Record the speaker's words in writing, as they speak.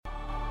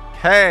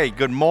Hey,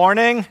 good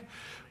morning.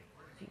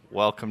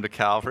 Welcome to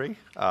Calvary.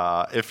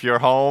 If you're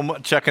home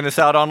checking us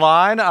out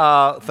online,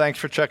 thanks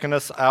for checking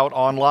us out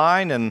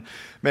online. And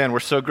man,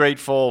 we're so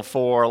grateful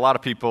for a lot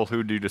of people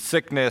who, due to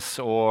sickness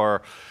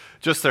or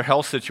just their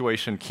health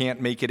situation, can't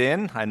make it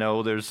in. I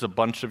know there's a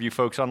bunch of you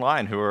folks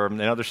online who are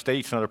in other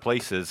states and other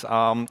places.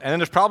 And then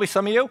there's probably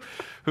some of you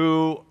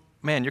who,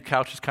 man, your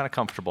couch is kind of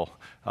comfortable.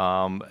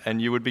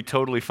 And you would be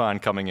totally fine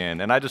coming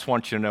in. And I just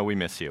want you to know we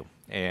miss you.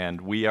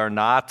 And we are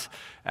not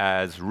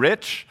as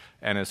rich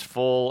and as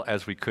full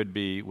as we could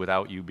be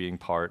without you being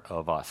part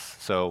of us.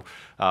 So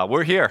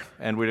we're here,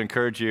 and we'd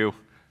encourage you,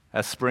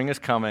 as spring is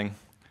coming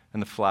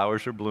and the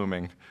flowers are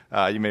blooming,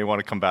 you may want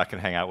to come back and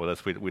hang out with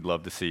us. We'd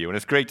love to see you. And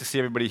it's great to see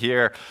everybody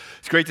here.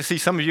 It's great to see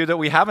some of you that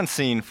we haven't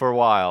seen for a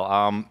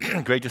while.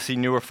 Great to see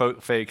newer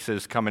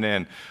faces coming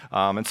in.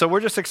 And so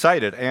we're just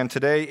excited. And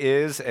today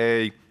is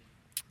a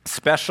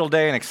special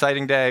day, an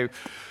exciting day.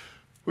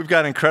 We've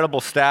got an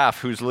incredible staff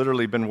who's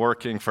literally been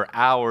working for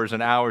hours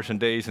and hours and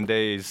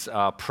days,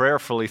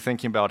 prayerfully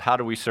thinking about how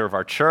do we serve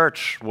our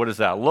church? What does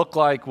that look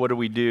like? What do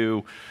we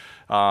do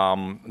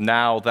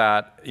now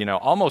that,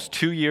 almost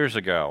 2 years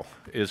ago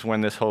is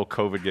when this whole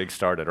COVID gig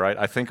started, right?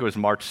 I think it was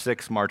March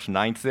 6th, March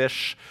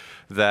 9th-ish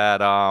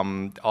that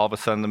all of a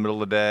sudden in the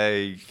middle of the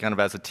day, kind of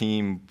as a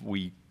team,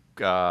 we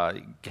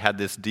had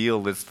this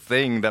deal, this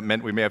thing that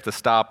meant we may have to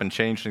stop and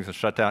change things and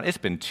shut down. It's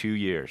been 2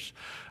 years.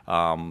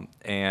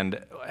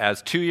 And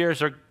as 2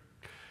 years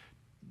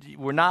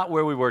we're not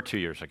where we were 2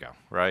 years ago,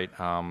 right?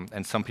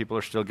 And some people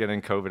are still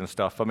getting COVID and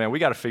stuff. But man, we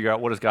got to figure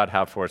out what does God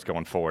have for us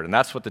going forward. And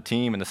that's what the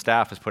team and the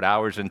staff has put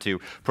hours into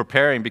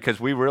preparing, because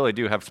we really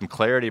do have some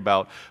clarity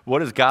about what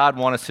does God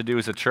want us to do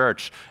as a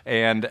church.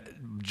 And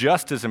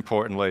just as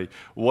importantly,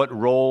 what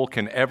role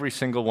can every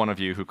single one of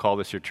you who call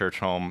this your church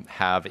home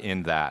have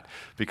in that?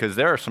 Because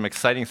there are some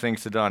exciting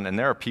things to do, and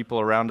there are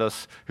people around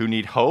us who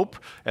need hope,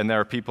 and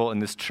there are people in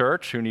this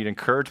church who need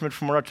encouragement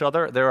from each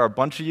other. There are a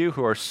bunch of you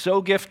who are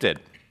so gifted,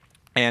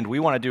 and we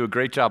want to do a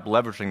great job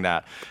leveraging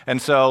that.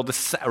 And so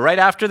right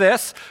after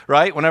this,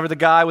 right, whenever the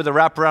guy with the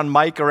wraparound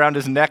mic around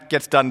his neck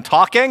gets done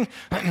talking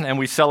and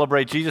we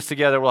celebrate Jesus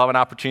together, we'll have an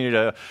opportunity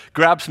to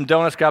grab some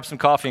donuts, grab some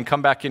coffee, and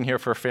come back in here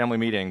for a family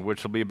meeting,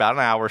 which will be about an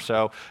hour or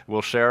so.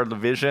 We'll share the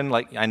vision.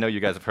 Like, I know you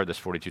guys have heard this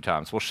 42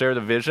 times. We'll share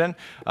the vision,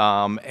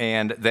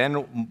 and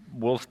then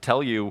we'll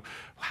tell you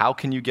how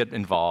can you get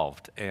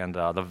involved and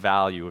the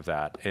value of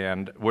that.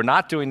 And we're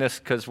not doing this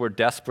because we're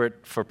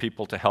desperate for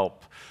people to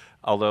help.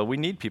 Although we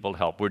need people to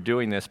help. We're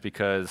doing this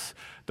because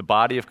the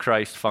body of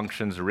Christ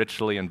functions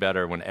richly and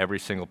better when every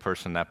single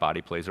person in that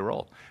body plays a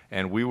role.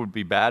 And we would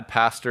be bad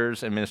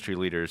pastors and ministry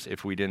leaders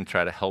if we didn't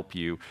try to help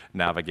you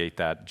navigate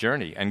that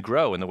journey and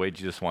grow in the way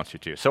Jesus wants you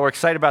to. So we're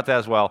excited about that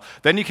as well.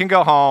 Then you can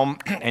go home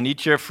and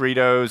eat your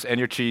Fritos and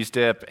your cheese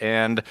dip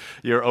and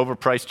your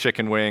overpriced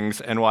chicken wings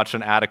and watch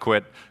an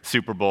adequate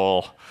Super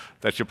Bowl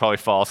that you'll probably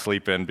fall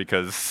asleep in,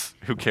 because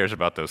who cares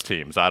about those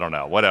teams? I don't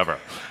know, whatever.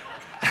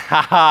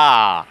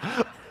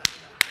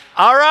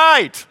 All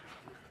right.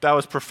 That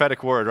was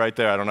prophetic word right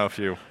there. I don't know if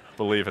you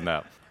believe in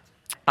that.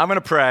 I'm going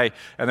to pray,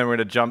 and then we're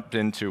going to jump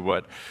into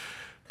what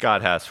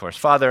God has for us.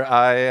 Father,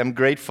 I am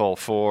grateful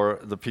for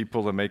the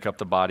people that make up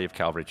the body of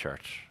Calvary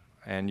Church.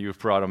 And you've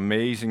brought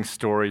amazing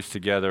stories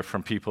together,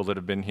 from people that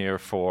have been here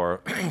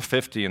for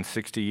 50 and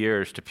 60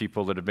 years to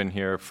people that have been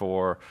here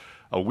for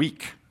a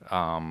week.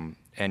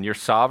 And you're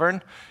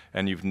sovereign,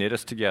 and you've knit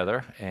us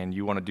together, and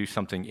you want to do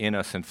something in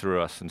us and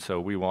through us. And so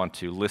we want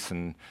to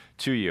listen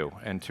to you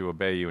and to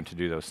obey you and to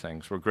do those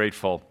things. We're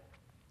grateful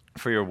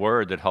for your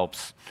word that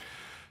helps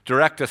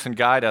direct us and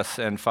guide us.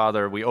 And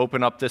Father, we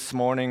open up this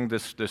morning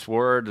this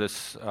word,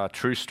 this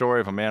true story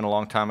of a man a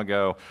long time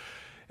ago.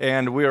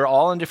 And we are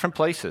all in different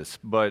places,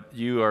 but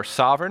you are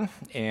sovereign.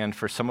 And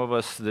for some of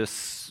us,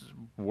 this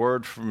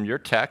word from your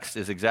text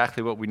is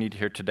exactly what we need to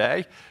hear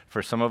today.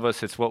 For some of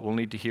us, it's what we'll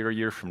need to hear a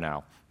year from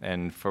now.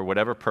 And for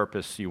whatever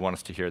purpose you want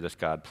us to hear this,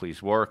 God,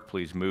 please work,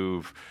 please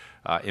move,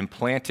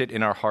 implant it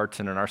in our hearts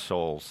and in our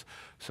souls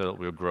so that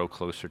we'll grow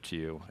closer to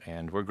you.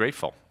 And we're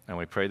grateful. And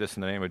we pray this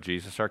in the name of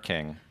Jesus, our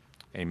King.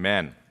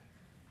 Amen.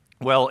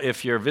 Well,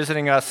 if you're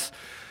visiting us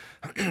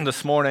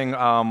this morning,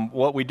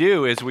 what we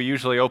do is we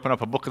usually open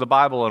up a book of the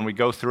Bible and we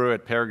go through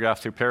it paragraph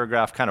through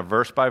paragraph, kind of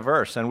verse by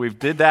verse. And we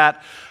did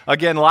that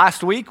again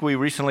last week. We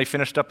recently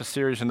finished up a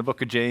series in the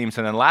book of James.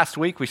 And then last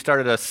week we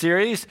started a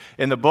series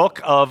in the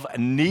book of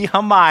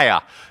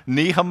Nehemiah.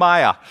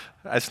 Nehemiah.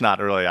 That's not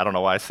really, I don't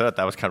know why I said it.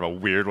 That was kind of a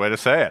weird way to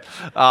say it.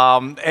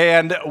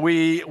 And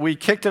we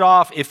kicked it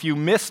off. If you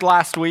missed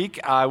last week,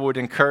 I would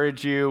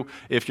encourage you,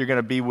 if you're going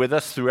to be with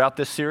us throughout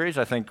this series,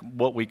 I think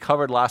what we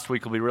covered last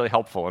week will be really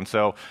helpful. And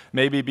so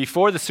maybe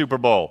before the Super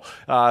Bowl,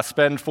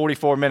 spend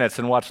 44 minutes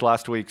and watch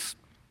last week's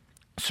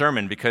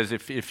sermon, because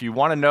if you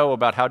want to know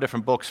about how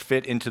different books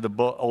fit into the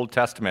Old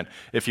Testament,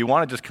 if you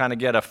want to just kind of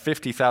get a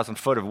 50,000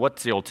 foot of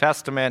what's the Old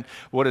Testament,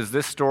 what does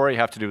this story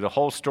have to do with the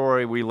whole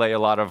story, we lay a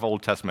lot of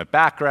Old Testament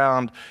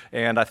background,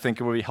 and I think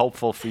it would be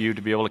helpful for you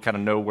to be able to kind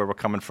of know where we're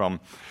coming from.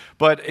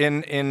 But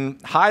in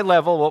high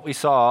level, what we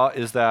saw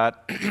is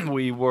that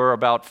we were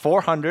about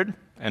 400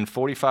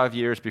 445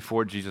 years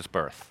before Jesus'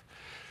 birth.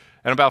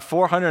 And about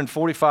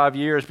 445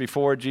 years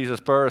before Jesus'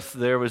 birth,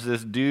 there was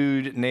this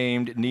dude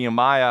named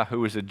Nehemiah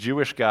who was a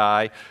Jewish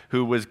guy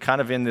who was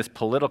kind of in this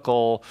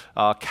political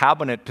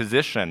cabinet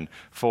position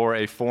for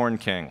a foreign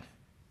king.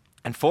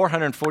 And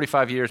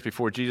 445 years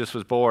before Jesus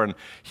was born,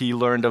 he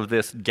learned of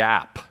this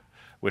gap,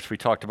 which we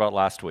talked about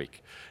last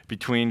week,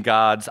 between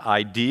God's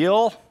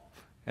ideal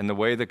and the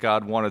way that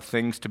God wanted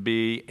things to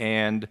be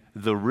and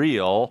the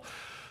real,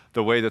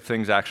 the way that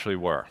things actually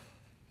were.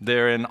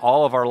 They're in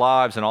all of our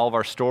lives and all of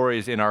our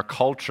stories, in our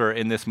culture,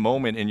 in this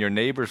moment, in your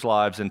neighbors'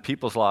 lives and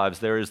people's lives.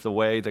 There is the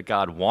way that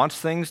God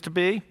wants things to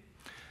be,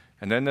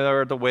 and then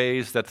there are the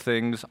ways that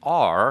things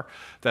are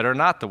that are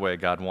not the way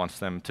God wants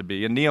them to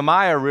be. And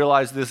Nehemiah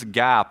realized this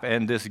gap,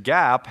 and this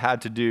gap had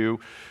to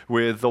do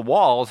with the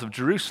walls of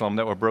Jerusalem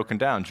that were broken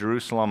down.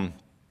 Jerusalem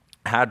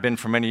had been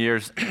for many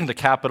years the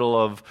capital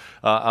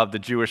of the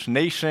Jewish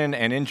nation,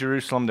 and in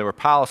Jerusalem there were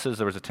palaces,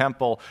 there was a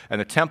temple, and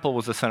the temple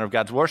was the center of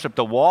God's worship.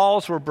 The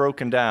walls were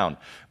broken down,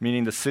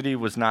 meaning the city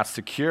was not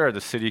secure.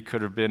 The city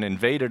could have been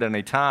invaded at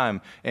any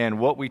time, and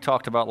what we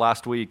talked about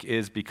last week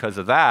is because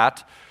of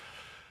that,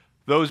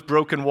 those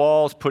broken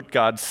walls put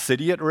God's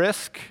city at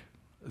risk.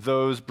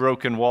 Those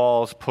broken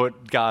walls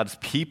put God's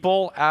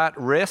people at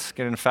risk,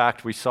 and in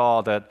fact we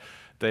saw that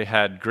they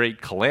had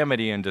great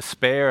calamity and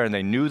despair, and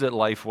they knew that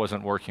life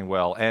wasn't working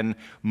well. And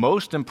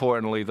most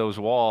importantly, those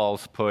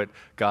walls put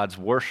God's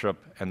worship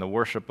and the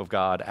worship of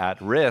God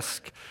at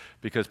risk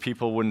because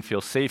people wouldn't feel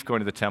safe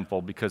going to the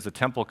temple, because the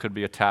temple could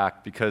be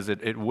attacked, because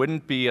it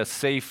wouldn't be a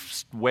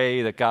safe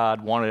way that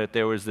God wanted it.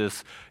 There was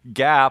this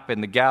gap,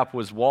 and the gap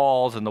was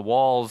walls, and the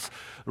walls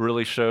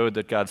really showed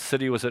that God's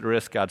city was at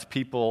risk, God's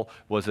people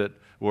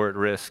were at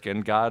risk,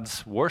 and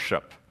God's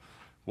worship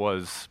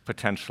was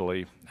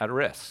potentially at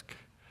risk.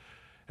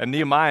 And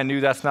Nehemiah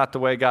knew that's not the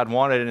way God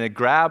wanted, and it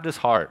grabbed his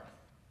heart.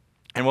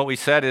 And what we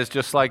said is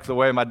just like the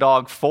way my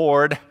dog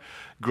Ford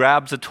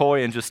grabs a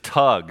toy and just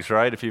tugs,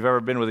 right? If you've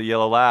ever been with a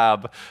yellow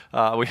lab,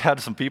 we had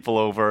some people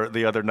over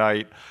the other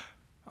night.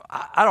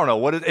 I don't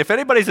know, if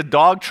anybody's a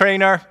dog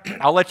trainer,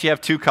 I'll let you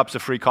have 2 cups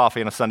of free coffee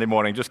on a Sunday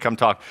morning. Just come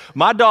talk.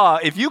 My dog,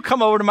 if you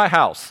come over to my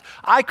house,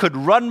 I could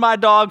run my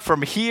dog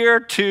from here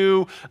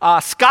to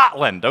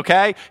Scotland,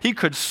 okay? He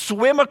could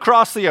swim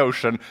across the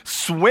ocean,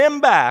 swim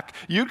back.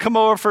 You'd come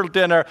over for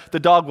dinner. The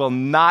dog will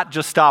not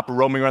just stop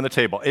roaming around the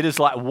table. It is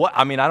like, what?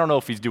 I mean, I don't know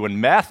if he's doing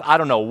meth. I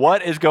don't know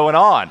what is going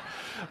on.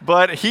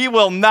 But he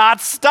will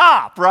not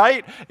stop,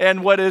 right?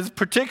 And what is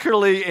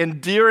particularly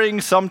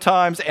endearing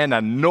sometimes and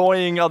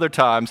annoying other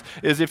times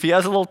is if he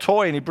has a little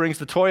toy and he brings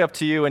the toy up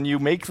to you and you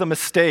make the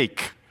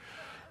mistake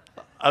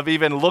of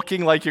even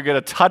looking like you're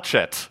going to touch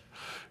it.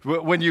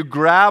 When you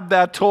grab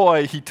that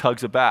toy, he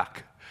tugs it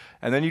back.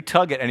 And then you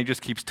tug it, and he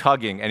just keeps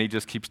tugging, and he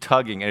just keeps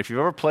tugging. And if you've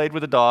ever played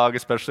with a dog,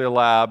 especially a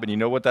lab, and you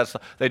know what that's,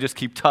 they just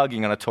keep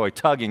tugging on a toy,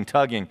 tugging.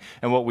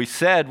 And what we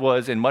said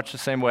was, in much the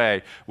same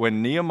way,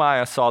 when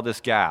Nehemiah saw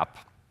this gap,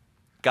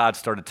 God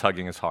started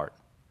tugging his heart.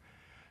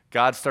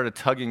 God started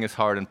tugging his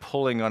heart and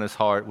pulling on his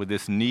heart with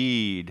this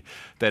need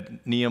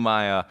that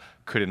Nehemiah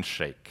couldn't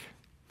shake.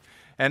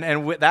 And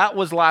that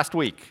was last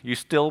week. You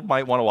still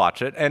might want to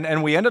watch it.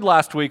 And we ended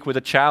last week with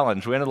a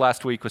challenge. We ended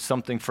last week with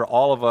something for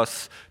all of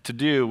us to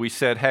do. We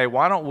said, hey,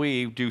 why don't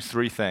we do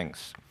 3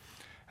 things?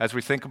 As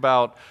we think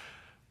about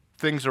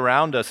things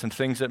around us and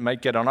things that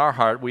might get on our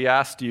heart, we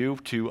asked you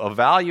to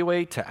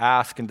evaluate, to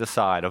ask, and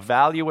decide.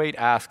 Evaluate,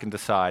 ask, and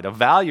decide.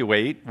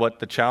 Evaluate, what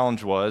the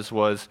challenge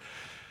was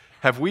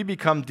have we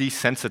become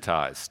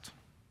desensitized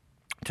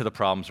to the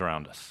problems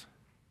around us?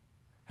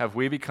 Have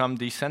we become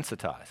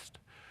desensitized?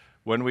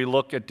 When we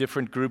look at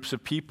different groups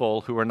of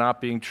people who are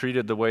not being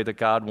treated the way that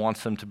God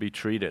wants them to be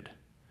treated,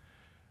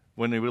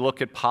 when we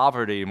look at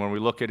poverty, when we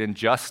look at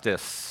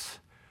injustice,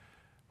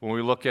 when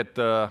we look at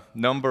the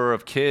number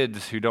of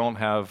kids who don't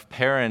have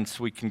parents,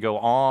 we can go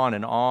on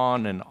and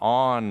on and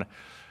on.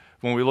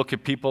 When we look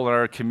at people in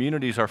our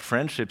communities, our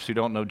friendships who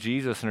don't know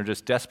Jesus and are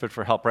just desperate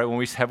for help,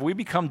 right? Have we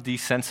become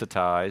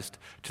desensitized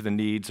to the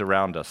needs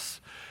around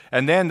us?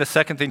 And then the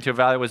second thing to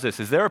evaluate is this: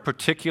 is there a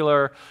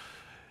particular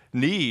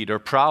need or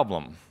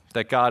problem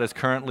that God is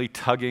currently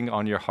tugging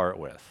on your heart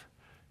with?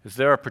 Is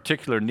there a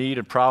particular need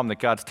and problem that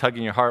God's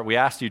tugging your heart? We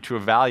asked you to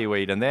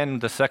evaluate. And then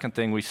the second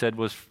thing we said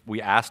was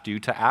we asked you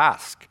to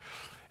ask.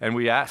 And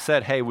we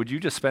said, hey, would you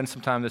just spend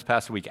some time this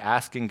past week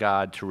asking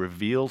God to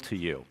reveal to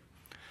you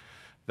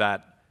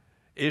that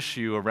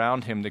issue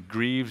around him that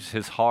grieves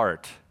his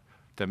heart,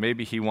 that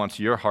maybe he wants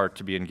your heart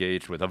to be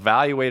engaged with?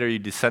 Evaluate, are you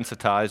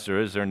desensitized,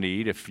 or is there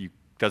need? If it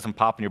doesn't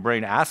pop in your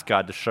brain, ask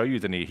God to show you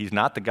the need. He's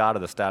not the God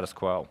of the status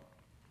quo.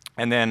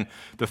 And then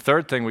the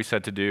third thing we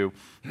said to do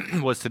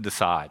was to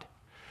decide.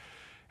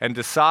 And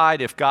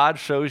decide, if God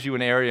shows you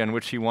an area in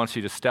which he wants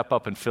you to step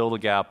up and fill the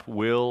gap,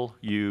 will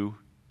you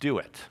do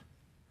it?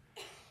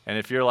 And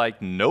if you're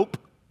like, nope,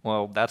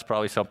 well, that's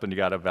probably something you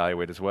got to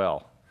evaluate as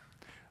well.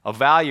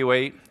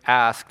 Evaluate,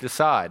 ask,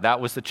 decide. That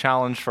was the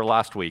challenge for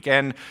last week.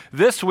 And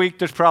this week,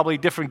 there's probably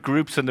different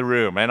groups in the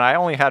room. And I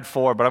only had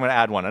 4, but I'm going to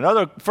add one.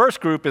 Another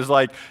first group is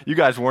like, you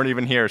guys weren't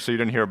even here, so you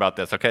didn't hear about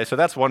this, okay? So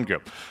that's one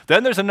group.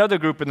 Then there's another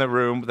group in the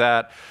room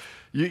that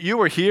you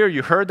were here,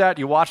 you heard that,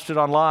 you watched it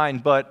online,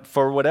 but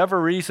for whatever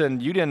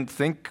reason, you didn't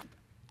think,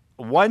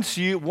 once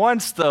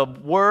the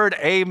word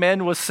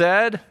amen was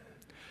said,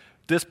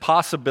 this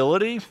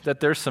possibility that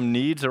there's some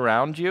needs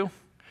around you,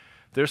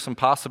 there's some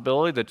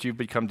possibility that you've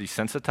become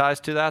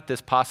desensitized to that,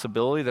 this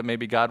possibility that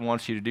maybe God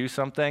wants you to do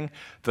something,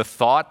 the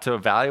thought to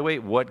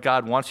evaluate what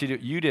God wants you to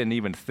do, you didn't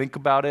even think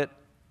about it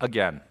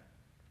again.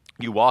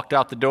 You walked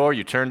out the door,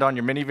 you turned on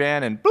your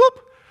minivan, and boop,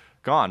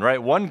 gone,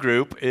 right? One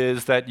group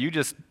is that you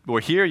just were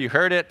here, you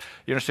heard it,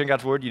 you understand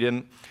God's word, you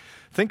didn't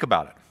think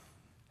about it.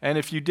 And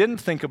if you didn't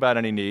think about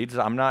any needs,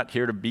 I'm not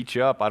here to beat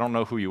you up, I don't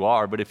know who you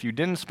are, but if you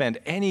didn't spend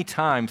any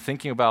time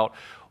thinking about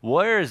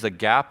where is the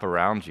gap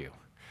around you,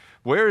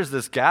 where is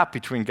this gap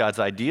between God's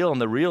ideal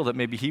and the real that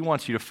maybe he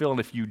wants you to fill? And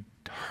if you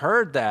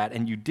heard that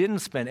and you didn't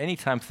spend any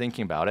time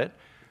thinking about it,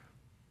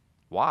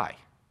 why?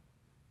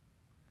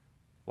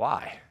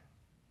 Why?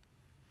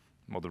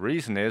 Well, the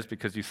reason is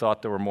because you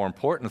thought there were more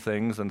important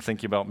things than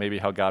thinking about maybe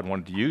how God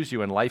wanted to use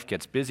you and life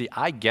gets busy.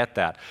 I get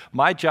that.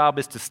 My job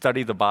is to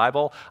study the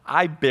Bible.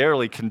 I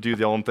barely can do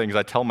the own things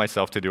I tell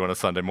myself to do on a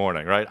Sunday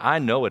morning, right? I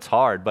know it's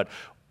hard, but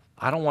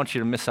I don't want you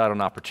to miss out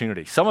on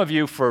opportunity. Some of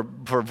you, for a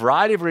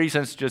variety of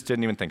reasons, just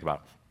didn't even think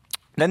about it.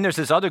 Then there's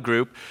this other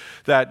group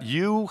that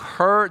you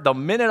heard, the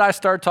minute I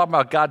started talking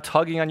about God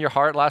tugging on your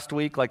heart last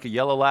week like a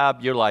yellow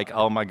lab, you're like,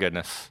 oh my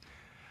goodness.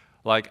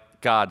 Like,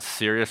 God,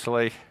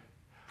 seriously?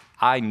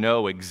 I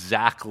know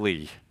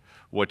exactly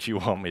what you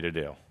want me to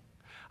do.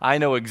 I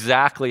know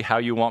exactly how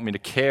you want me to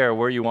care,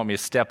 where you want me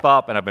to step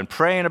up, and I've been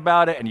praying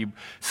about it, and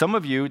some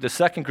of you, the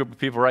second group of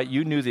people, right,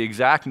 you knew the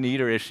exact need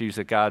or issues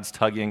that God's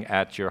tugging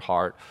at your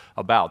heart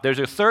about. There's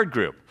a third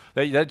group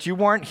that you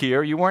weren't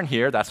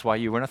here, that's why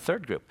you were in a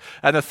third group.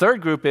 And the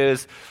third group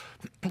is,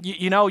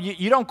 you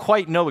don't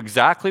quite know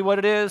exactly what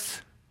it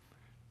is,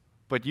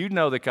 but you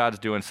know that God's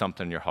doing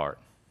something in your heart.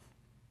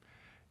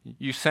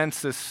 You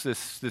sense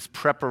this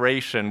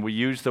preparation. We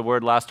used the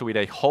word last week,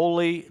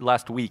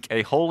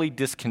 a holy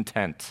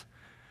discontent.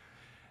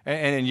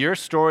 And in your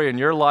story, in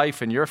your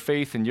life, in your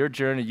faith, in your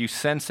journey, you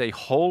sense a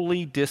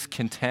holy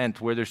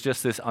discontent where there's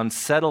just this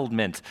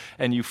unsettlement,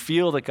 and you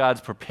feel that God's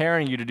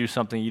preparing you to do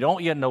something. You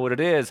don't yet know what it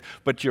is,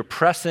 but you're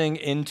pressing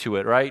into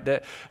it, right?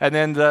 And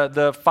then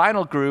the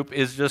final group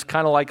is just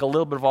kind of like a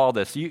little bit of all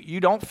this. You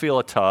don't feel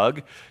a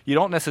tug. You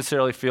don't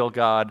necessarily feel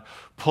God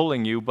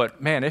pulling you, but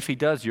man, if he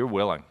does, you're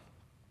willing.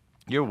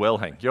 You're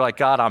willing. You're like,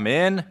 God, I'm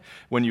in.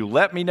 When you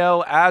let me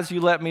know, as you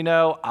let me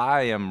know,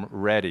 I am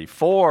ready.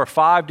 4 or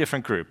 5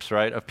 different groups,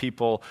 right, of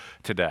people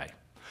today.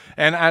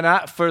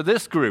 And for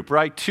this group,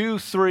 right, 2,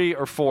 3,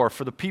 or 4,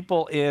 for the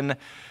people in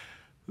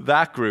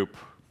that group,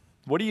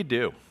 what do you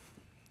do?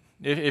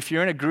 If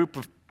you're in a group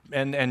of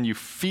and you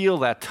feel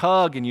that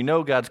tug and you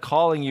know God's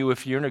calling you,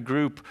 if you're in a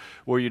group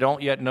where you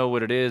don't yet know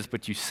what it is,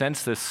 but you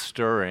sense this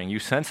stirring, you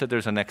sense that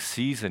there's a next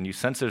season, you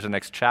sense there's a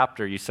next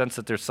chapter, you sense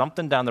that there's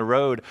something down the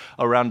road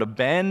around a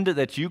bend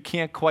that you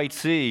can't quite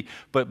see,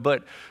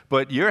 but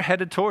you're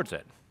headed towards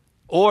it.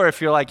 Or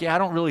if you're like, yeah, I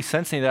don't really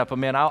sense any of that, but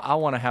man, I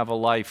want to have a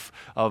life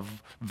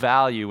of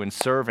value and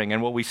serving.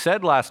 And what we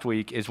said last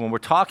week is when we're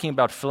talking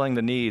about filling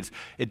the needs,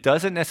 it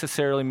doesn't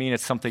necessarily mean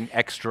it's something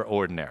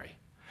extraordinary.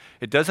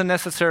 It doesn't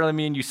necessarily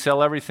mean you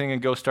sell everything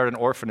and go start an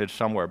orphanage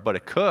somewhere, but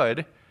it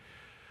could.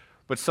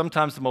 But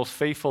sometimes the most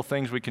faithful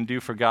things we can do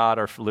for God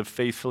are live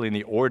faithfully in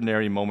the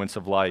ordinary moments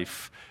of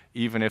life,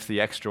 even if the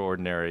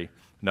extraordinary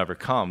never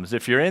comes.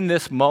 If you're in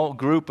this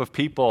group of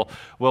people,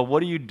 well,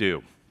 what do you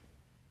do?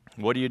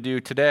 What do you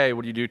do today?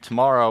 What do you do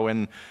tomorrow?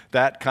 And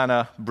that kind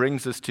of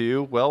brings us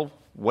to, well,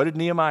 what did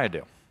Nehemiah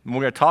do? And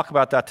we're going to talk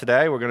about that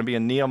today. We're going to be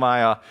in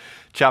Nehemiah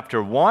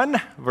chapter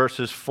 1,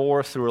 verses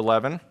 4 through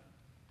 11.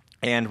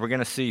 And we're going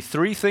to see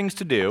 3 things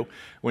to do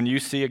when you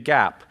see a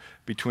gap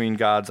between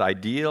God's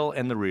ideal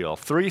and the real.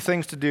 3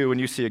 things to do when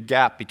you see a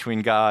gap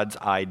between God's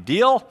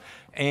ideal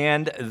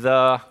and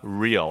the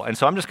real. And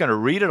so I'm just going to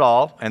read it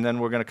all, and then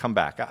we're going to come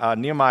back.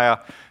 Nehemiah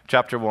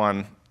chapter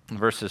 1,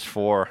 verses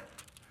 4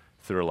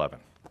 through 11.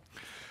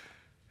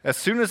 As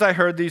soon as I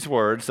heard these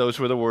words, those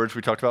were the words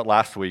we talked about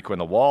last week, when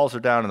the walls are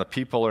down and the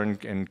people are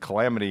in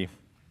calamity,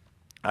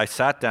 I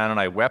sat down and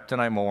I wept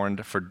and I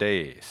mourned for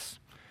days.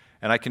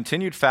 And I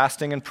continued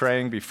fasting and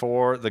praying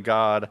before the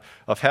God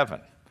of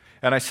heaven.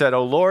 And I said,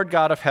 O Lord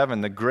God of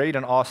heaven, the great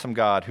and awesome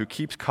God, who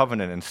keeps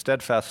covenant and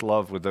steadfast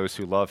love with those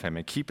who love him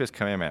and keep his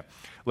commandment,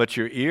 let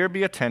your ear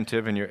be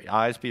attentive and your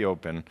eyes be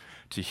open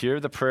to hear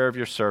the prayer of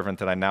your servant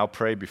that I now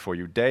pray before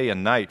you day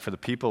and night for the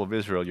people of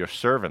Israel, your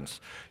servants,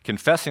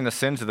 confessing the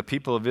sins of the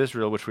people of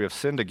Israel which we have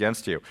sinned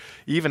against you.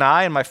 Even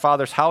I and my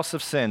father's house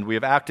have sinned. We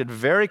have acted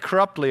very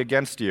corruptly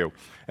against you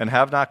and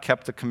have not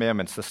kept the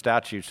commandments, the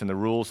statutes, and the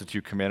rules that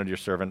you commanded your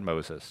servant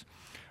Moses.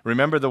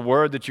 Remember the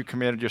word that you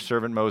commanded your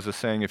servant Moses,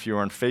 saying, if you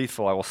are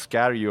unfaithful, I will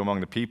scatter you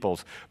among the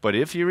peoples. But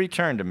if you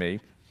return to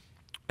me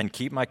and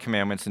keep my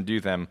commandments and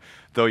do them.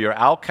 Though your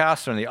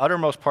outcasts are in the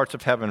uttermost parts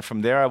of heaven,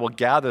 from there I will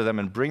gather them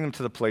and bring them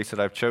to the place that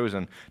I've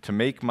chosen to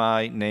make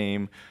my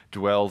name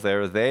dwell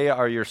there. They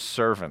are your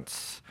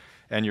servants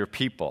and your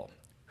people,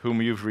 whom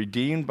you've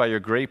redeemed by your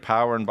great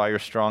power and by your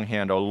strong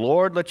hand. O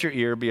Lord, let your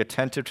ear be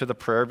attentive to the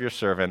prayer of your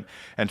servant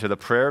and to the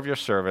prayer of your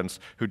servants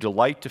who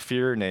delight to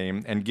fear your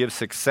name, and give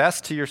success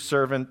to your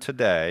servant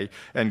today,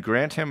 and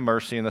grant him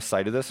mercy in the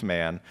sight of this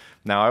man.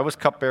 Now I was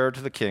cupbearer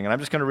to the king, and I'm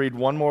just going to read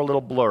one more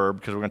little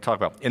blurb because we're going to talk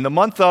about in the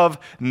month of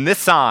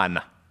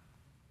Nisan.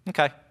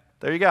 Okay,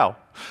 there you go.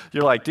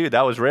 You're like, dude,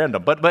 that was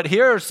random. But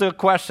here's the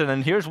question,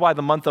 and here's why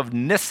the month of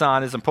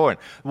Nisan is important.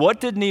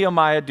 What did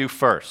Nehemiah do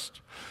first?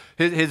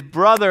 His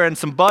brother and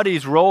some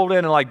buddies rolled in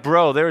and like,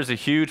 bro, there's a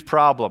huge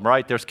problem,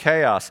 right? There's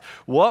chaos.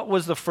 What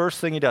was the first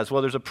thing he does?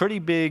 Well, there's a pretty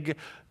big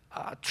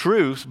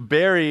truth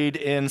buried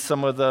in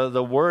some of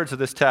the words of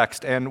this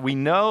text. And we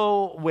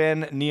know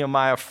when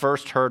Nehemiah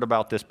first heard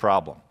about this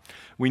problem.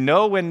 We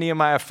know when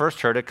Nehemiah first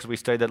heard it because we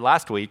studied it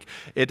last week.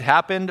 It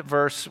happened,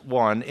 verse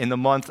 1, in the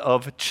month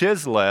of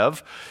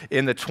Chislev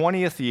in the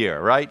 20th year,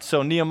 right?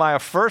 So Nehemiah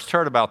first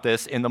heard about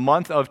this in the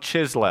month of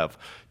Chislev.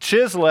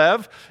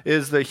 Chislev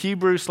is the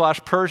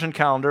Hebrew/Persian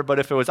calendar, but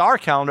if it was our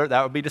calendar,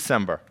 that would be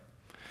December.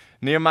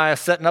 Nehemiah's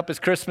setting up his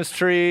Christmas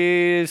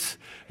trees.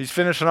 He's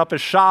finishing up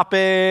his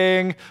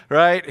shopping,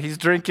 right? He's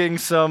drinking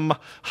some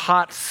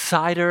hot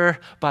cider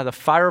by the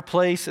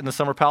fireplace in the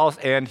summer palace,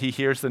 and he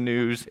hears the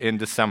news in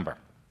December.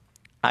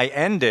 I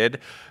ended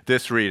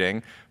this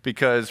reading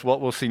because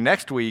what we'll see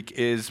next week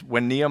is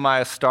when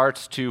Nehemiah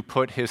starts to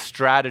put his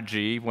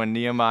strategy, when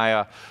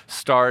Nehemiah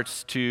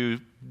starts to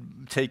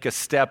take a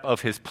step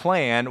of his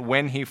plan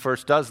when he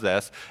first does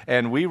this.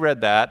 And we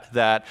read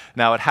that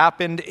now it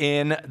happened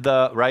in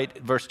the, right,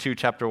 verse 2,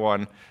 chapter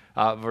 1,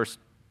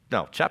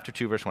 chapter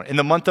 2, verse 1. In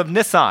the month of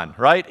Nisan,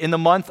 right? In the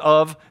month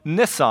of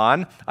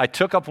Nisan, I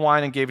took up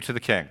wine and gave it to the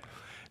king.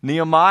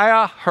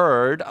 Nehemiah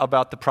heard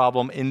about the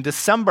problem in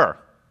December.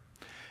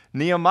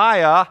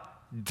 Nehemiah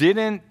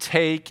didn't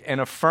take an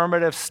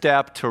affirmative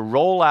step to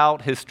roll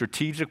out his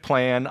strategic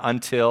plan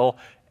until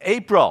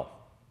April.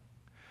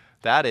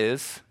 That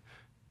is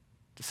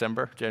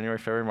December, January,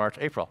 February, March,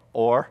 April.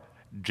 Or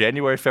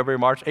January, February,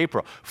 March,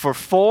 April. For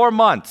 4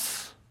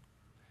 months.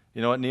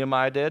 You know what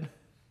Nehemiah did?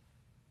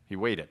 He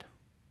waited.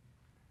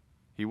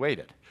 He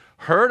waited.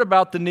 Heard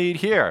about the need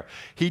here.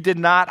 He did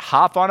not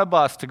hop on a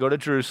bus to go to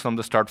Jerusalem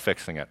to start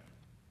fixing it.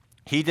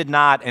 He did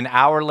not, an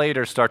hour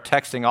later, start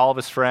texting all of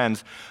his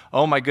friends,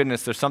 oh my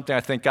goodness, there's something I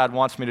think God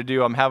wants me to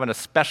do. I'm having a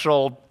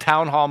special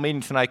town hall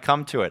meeting tonight,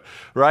 come to it,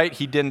 right?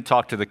 He didn't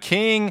talk to the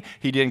king.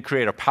 He didn't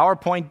create a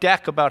PowerPoint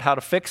deck about how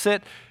to fix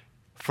it.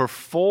 For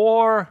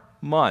 4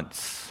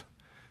 months,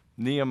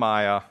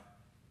 Nehemiah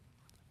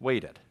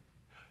waited,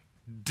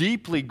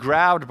 deeply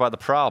grabbed by the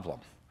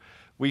problem.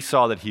 We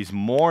saw that he's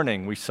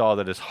mourning. We saw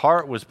that his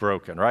heart was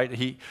broken,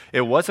 right?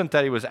 It wasn't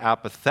that he was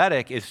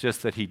apathetic. It's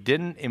just that he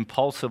didn't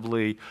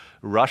impulsively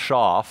rush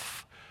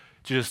off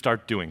to just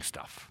start doing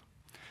stuff.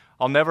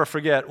 I'll never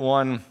forget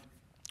one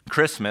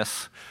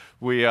Christmas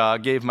we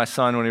gave my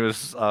son when he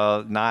was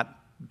not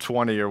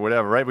 20 or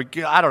whatever, right?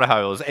 I don't know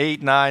how it was,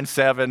 8, 9,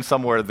 7,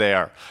 somewhere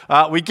there.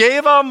 We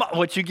gave him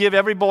what you give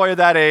every boy of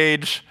that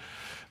age.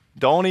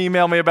 Don't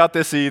email me about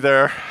this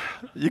either.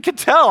 You can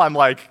tell I'm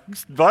like,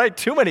 right,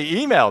 too many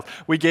emails.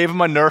 We gave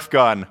him a Nerf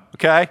gun,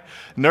 okay?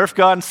 Nerf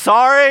gun,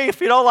 sorry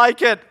if you don't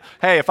like it.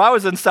 Hey, if I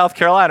was in South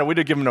Carolina, we'd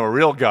have given him a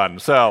real gun.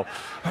 So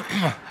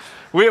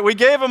we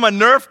gave him a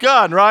Nerf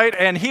gun, right?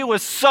 And he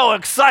was so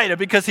excited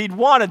because he'd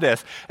wanted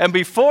this. And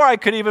before I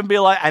could even be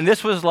like, and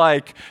this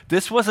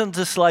wasn't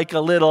just like a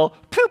little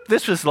poop.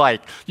 This was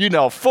like,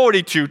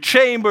 42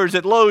 chambers.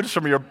 It loads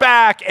from your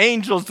back.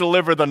 Angels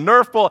deliver the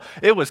Nerf ball.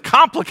 It was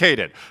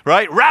complicated,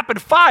 right?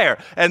 Rapid fire.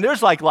 And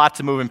there's like lots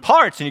of moving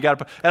parts. And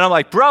I'm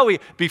like, bro,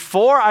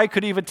 before I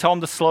could even tell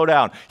him to slow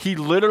down, he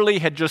literally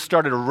had just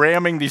started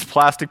ramming these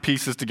plastic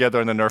pieces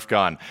together in the Nerf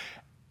gun.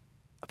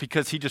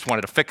 Because he just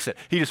wanted to fix it.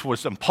 He just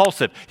was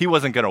impulsive. He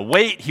wasn't going to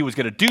wait. He was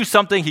going to do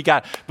something.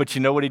 But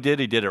you know what he did?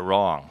 He did it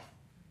wrong.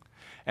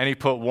 And he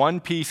put one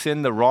piece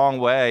in the wrong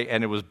way,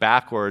 and it was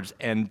backwards.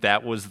 And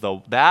that was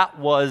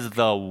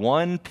the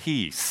one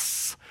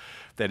piece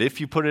that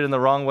if you put it in the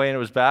wrong way and it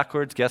was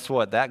backwards, guess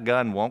what? That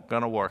gun won't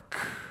gonna work.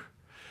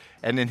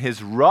 And in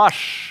his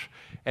rush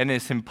and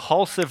his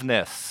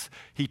impulsiveness,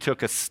 he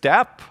took a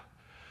step,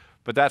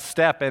 but that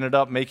step ended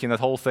up making the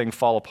whole thing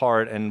fall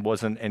apart and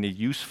wasn't any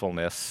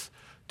usefulness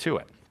to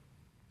it.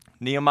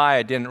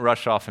 Nehemiah didn't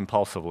rush off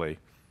impulsively.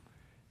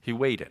 He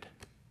waited.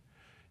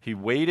 He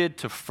waited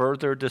to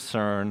further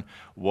discern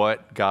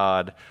what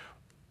God,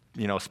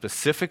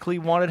 specifically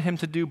wanted him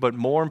to do, but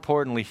more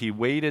importantly, he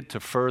waited to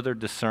further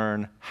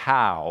discern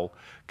how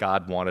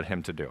God wanted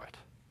him to do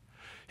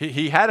it.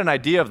 He had an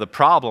idea of the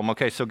problem.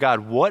 Okay, so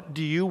God, what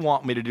do you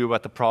want me to do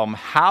about the problem?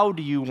 How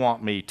do you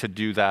want me to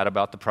do that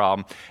about the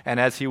problem? And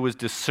as he was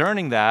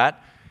discerning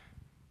that,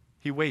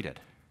 he waited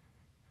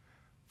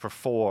for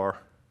 4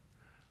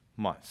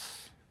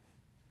 months.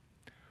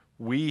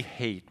 We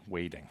hate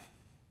waiting.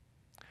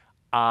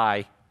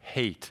 I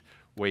hate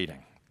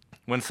waiting.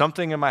 When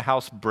something in my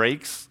house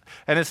breaks,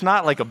 and it's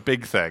not like a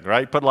big thing,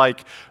 right? But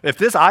like if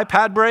this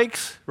iPad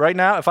breaks right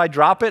now, if I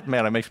drop it,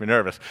 man, it makes me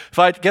nervous.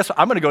 Guess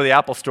I'm going to go to the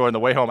Apple store on the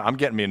way home. I'm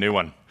getting me a new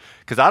one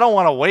because I don't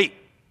want to wait.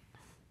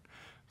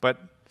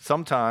 But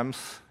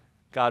sometimes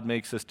God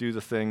makes us do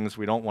the things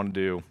we don't want to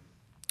do,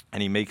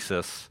 and he makes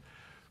us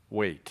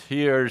wait.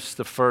 Here's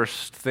the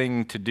first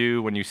thing to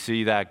do when you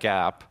see that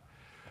gap.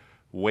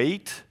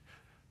 Wait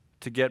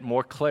to get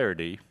more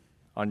clarity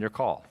on your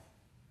call.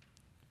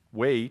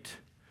 Wait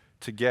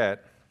to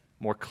get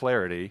more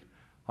clarity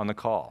on the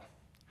call.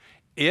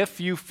 If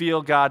you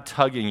feel God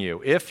tugging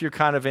you, if you're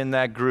kind of in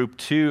that group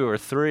 2 or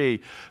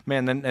 3,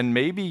 man, then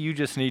maybe you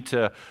just need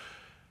to,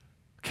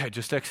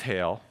 just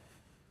exhale.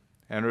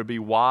 And it would be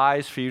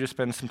wise for you to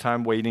spend some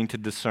time waiting to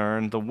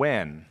discern the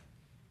when,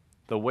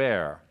 the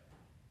where,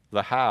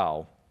 the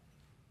how,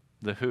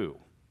 the who.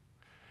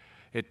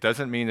 It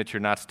doesn't mean that you're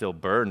not still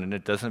burdened.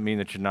 It doesn't mean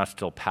that you're not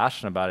still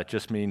passionate about it. It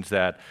just means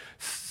that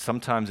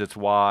sometimes it's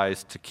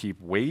wise to keep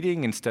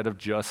waiting instead of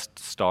just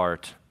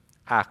start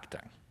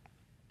acting.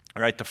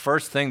 All right, the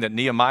first thing that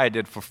Nehemiah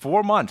did for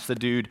 4 months, the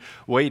dude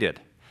waited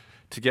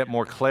to get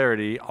more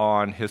clarity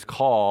on his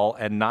call,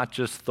 and not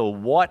just the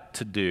what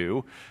to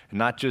do, and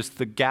not just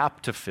the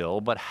gap to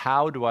fill, but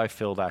how do I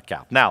fill that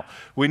gap? Now,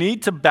 we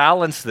need to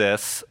balance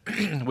this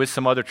with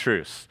some other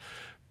truths.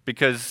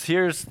 Because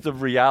here's the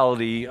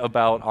reality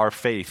about our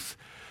faith.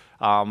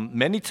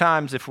 Many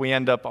times if we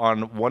end up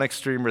on one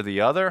extreme or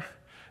the other,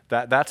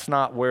 that's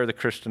not where the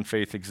Christian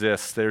faith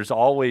exists. There's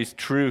always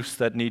truths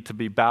that need to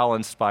be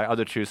balanced by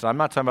other truths. I'm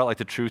not talking about like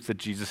the truth that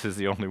Jesus is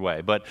the only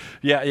way. But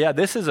yeah,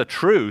 this is a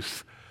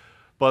truth.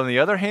 But on the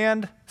other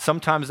hand,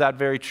 sometimes that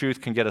very truth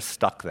can get us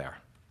stuck there.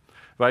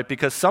 Right?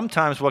 Because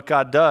sometimes what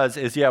God does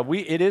is,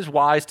 it is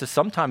wise to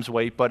sometimes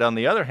wait, but on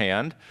the other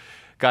hand,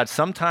 God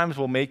sometimes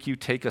will make you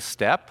take a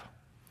step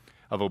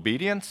of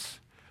obedience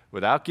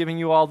without giving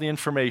you all the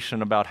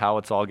information about how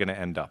it's all going to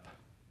end up.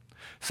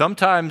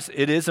 Sometimes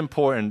it is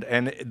important,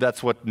 and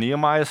that's what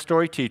Nehemiah's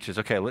story teaches.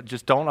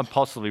 Just don't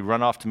impulsively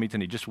run off to meet the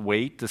need. Just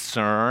wait,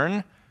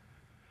 discern,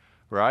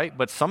 right?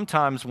 But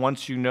sometimes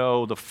once you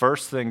know the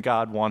first thing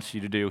God wants you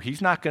to do, he's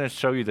not going to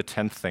show you the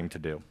 10th thing to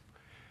do.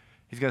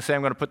 He's going to say,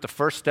 I'm going to put the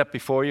first step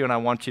before you, and I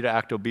want you to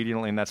act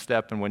obediently in that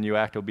step. And when you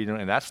act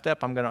obediently in that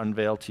step, I'm going to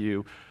unveil to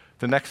you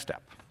the next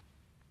step.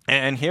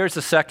 And here's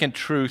the second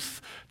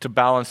truth to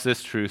balance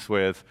this truth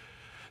with,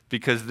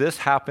 because this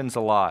happens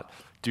a lot.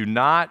 Do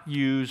not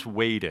use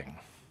waiting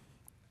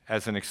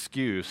as an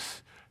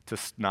excuse to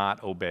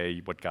not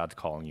obey what God's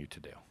calling you to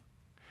do.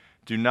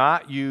 Do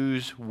not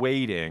use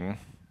waiting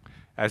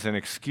as an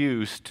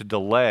excuse to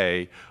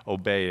delay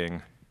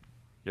obeying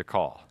your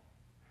call.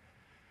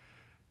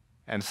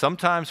 And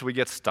sometimes we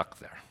get stuck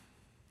there.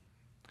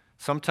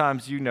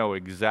 Sometimes you know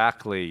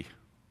exactly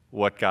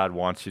what God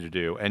wants you to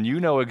do, and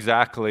you know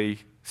exactly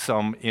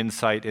some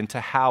insight into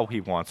how he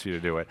wants you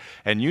to do it.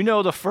 And you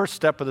know the first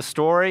step of the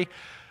story,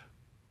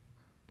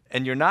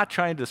 and you're not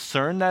trying to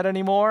discern that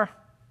anymore.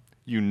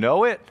 You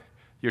know it,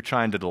 you're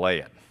trying to delay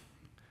it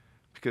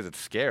because it's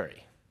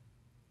scary,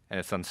 and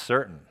it's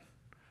uncertain,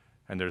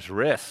 and there's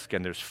risk,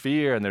 and there's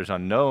fear, and there's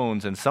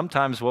unknowns. And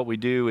sometimes what we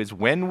do is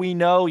when we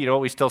know, you know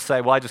what we still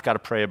say? Well, I just got to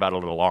pray about it a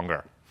little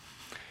longer.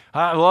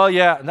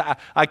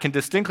 I can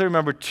distinctly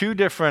remember 2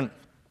 different,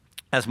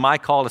 as my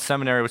call to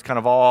seminary was kind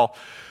of all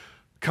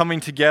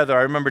coming together.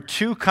 I remember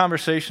 2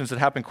 conversations that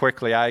happened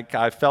quickly.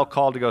 I felt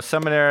called to go to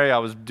seminary. I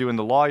was doing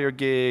the lawyer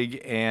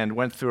gig and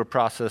went through a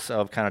process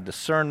of kind of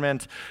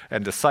discernment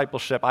and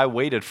discipleship. I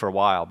waited for a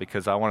while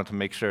because I wanted to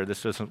make sure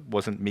this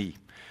wasn't me.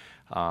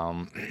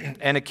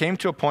 And it came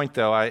to a point,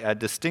 though, I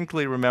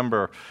distinctly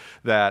remember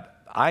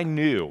that I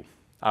knew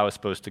I was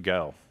supposed to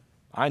go.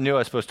 I knew I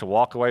was supposed to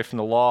walk away from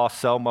the law,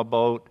 sell my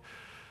boat.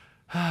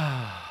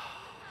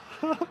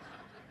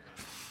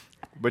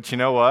 But you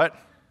know what?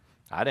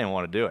 I didn't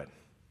want to do it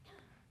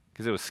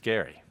because it was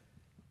scary.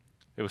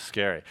 It was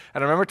scary.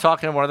 And I remember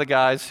talking to one of the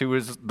guys who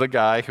was the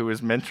guy who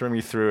was mentoring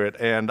me through it,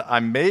 and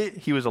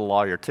he was a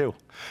lawyer too.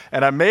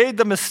 And I made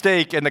the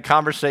mistake in the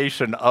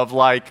conversation of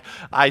I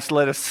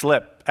let it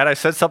slip. And I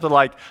said something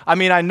like,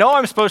 I know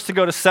I'm supposed to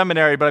go to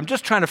seminary, but I'm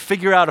just trying to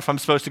figure out if I'm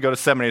supposed to go to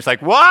seminary. He's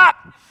like, what?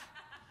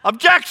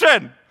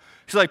 Objection!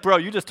 He's like, bro,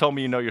 you just told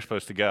me you know you're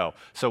supposed to go,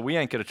 so we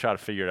ain't going to try to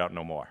figure it out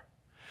no more.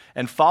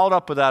 And followed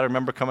up with that, I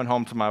remember coming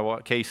home to my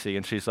Casey,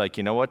 and she's like,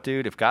 you know what,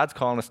 dude? If God's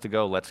calling us to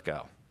go, let's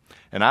go.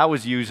 And I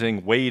was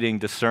using waiting,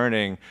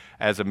 discerning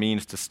as a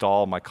means to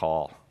stall my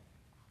call.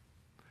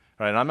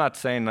 Right? And I'm not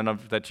saying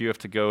that you have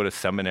to go to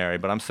seminary,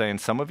 but I'm saying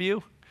some of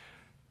you,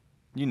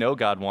 you know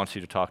God wants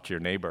you to talk to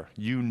your neighbor.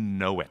 You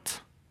know it.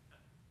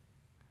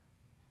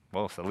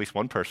 Well, at least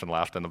one person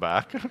laughed in the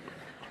back.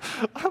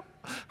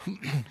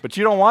 But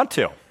you don't want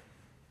to,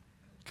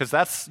 because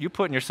that's you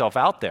putting yourself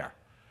out there.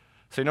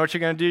 So you know what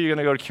you're going to do? You're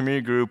going to go to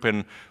community group,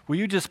 and will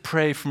you just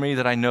pray for me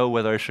that I know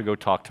whether I should go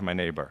talk to my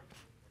neighbor?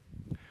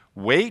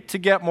 Wait to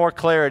get more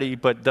clarity,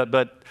 but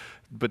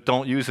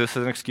don't use this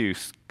as an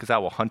excuse, because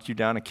that will hunt you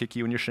down and kick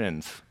you in your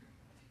shins.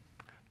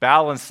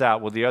 Balance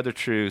that with the other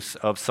truths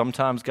of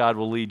sometimes God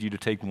will lead you to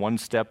take one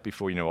step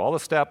before you know all the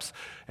steps,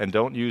 and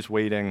don't use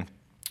waiting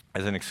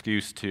as an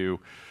excuse to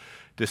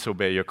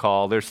disobey your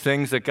call. There's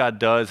things that God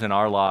does in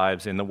our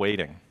lives in the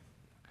waiting.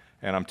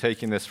 And I'm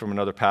taking this from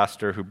another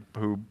pastor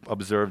who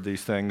observed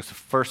these things. The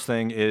first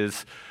thing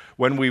is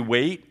when we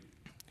wait,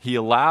 he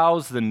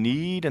allows the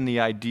need and the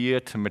idea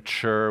to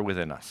mature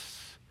within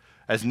us.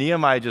 As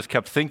Nehemiah just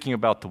kept thinking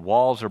about the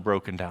walls are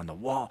broken down, the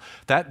wall,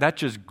 that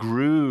just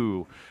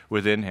grew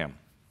within him.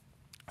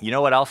 You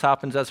know what else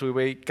happens as we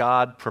wait?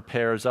 God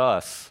prepares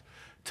us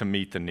to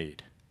meet the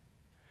need.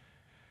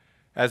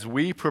 As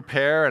we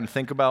prepare and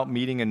think about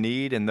meeting a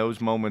need, in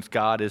those moments,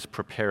 God is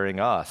preparing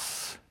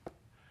us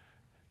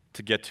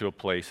to get to a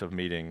place of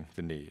meeting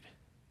the need.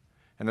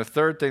 And the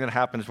third thing that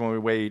happens when we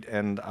wait,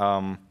 and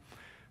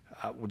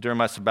during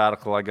my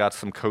sabbatical, I got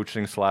some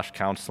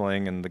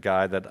coaching/counseling, and the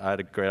guy that I had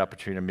a great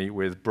opportunity to meet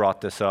with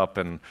brought this up,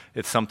 and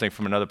it's something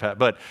from another path.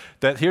 But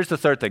here's the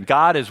third thing.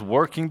 God is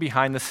working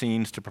behind the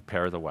scenes to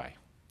prepare the way.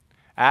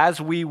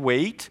 As we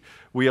wait,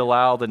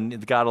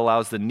 God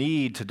allows the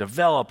need to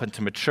develop and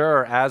to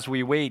mature. As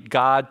we wait,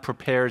 God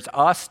prepares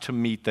us to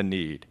meet the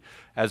need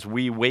as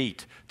we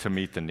wait to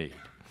meet the need.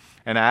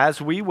 And as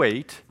we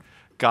wait,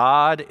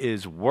 God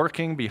is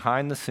working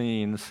behind the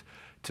scenes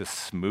to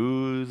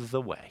smooth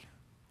the way,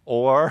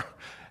 or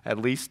at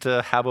least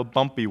to have a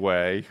bumpy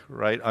way,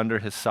 right, under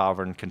his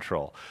sovereign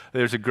control.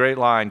 There's a great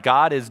line.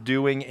 God is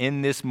doing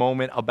in this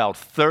moment about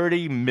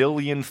 30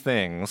 million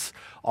things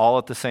all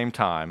at the same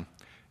time,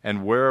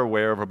 and we're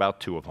aware of about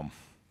 2 of them.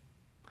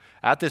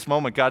 At this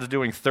moment, God's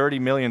doing 30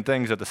 million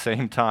things at the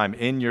same time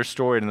in your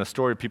story and in the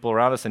story of people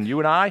around us, and you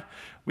and I,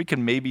 we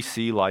can maybe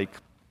see like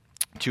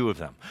 2 of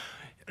them.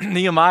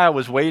 Nehemiah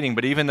was waiting,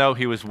 but even though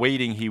he was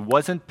waiting, he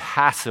wasn't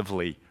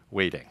passively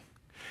waiting.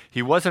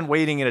 He wasn't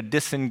waiting in a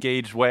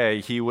disengaged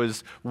way. He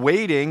was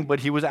waiting,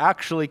 but he was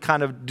actually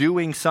kind of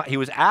he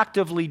was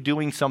actively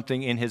doing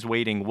something in his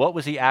waiting. What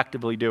was he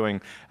actively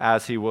doing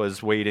as he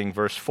was waiting?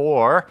 Verse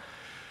 4,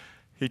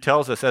 he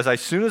tells us,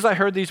 as soon as I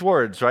heard these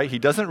words, right, he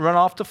doesn't run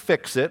off to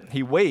fix it.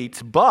 He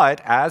waits,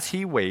 but as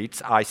he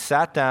waits, I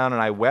sat down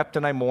and I wept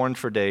and I mourned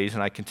for days,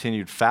 and I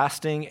continued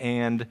fasting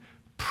and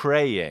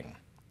praying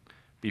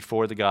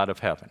before the God of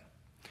heaven.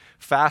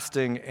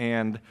 Fasting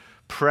and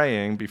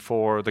praying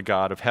before the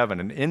God of heaven.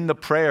 And in the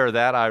prayer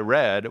that I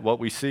read, what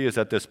we see is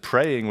that this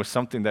praying was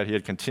something that he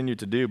had continued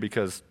to do,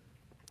 because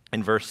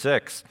in verse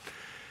 6,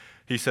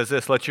 he says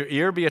this, let your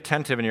ear be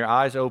attentive and your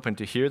eyes open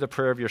to hear the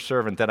prayer of your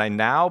servant, that I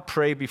now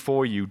pray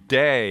before you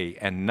day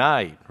and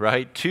night,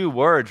 right? 2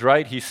 words,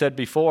 right? He said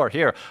before,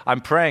 here,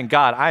 I'm praying,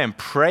 God, I am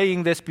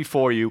praying this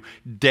before you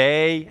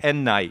day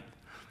and night.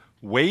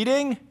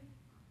 Waiting,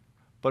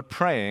 but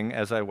praying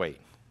as I wait.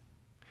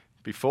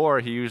 Before,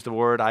 he used the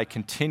word, I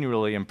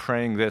continually am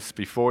praying this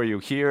before you.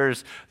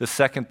 Here's the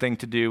second thing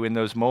to do in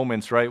those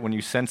moments, right, when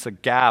you sense a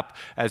gap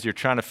as you're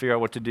trying to figure out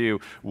what to do.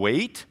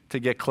 Wait to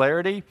get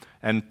clarity,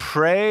 and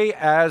pray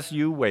as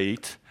you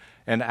wait,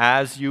 and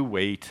as you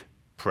wait,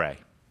 pray.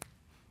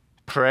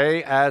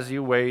 Pray as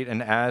you wait,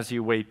 and as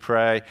you wait,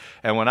 pray.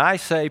 And when I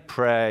say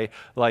pray,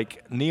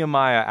 like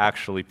Nehemiah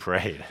actually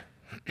prayed.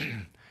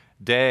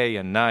 Day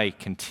and night,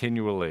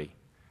 continually.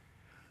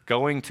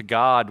 Going to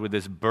God with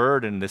this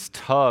burden, this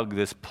tug,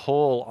 this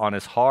pull on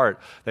his heart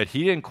that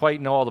he didn't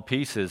quite know all the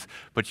pieces,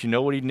 but you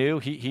know what he knew?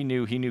 He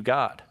knew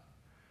God.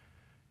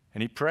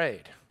 And he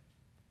prayed.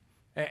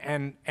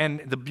 And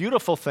the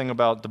beautiful thing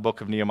about the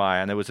book of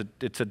Nehemiah, and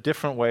it's a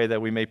different way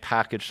that we may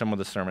package some of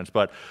the sermons,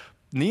 but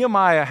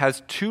Nehemiah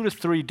has 2 to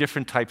 3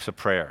 different types of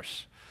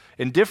prayers.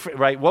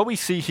 Right? What we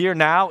see here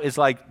now is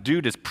like,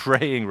 dude is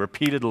praying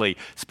repeatedly,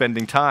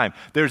 spending time.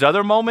 There's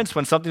other moments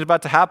when something's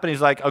about to happen,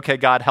 he's like, okay,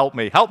 God, help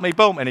me,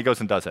 boom, and he goes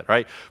and does it,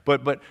 right?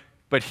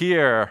 But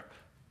here,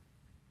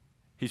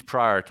 he's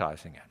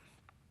prioritizing it.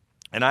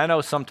 And I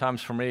know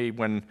sometimes for me,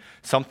 when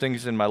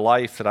something's in my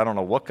life that I don't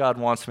know what God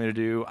wants me to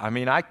do, I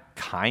mean, I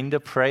kind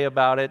of pray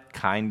about it,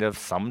 kind of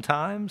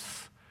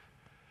sometimes.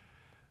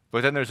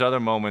 But then there's other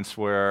moments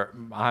where,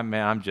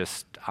 I'm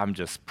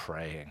just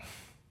praying.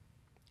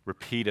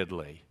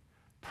 Repeatedly,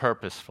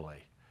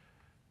 purposefully,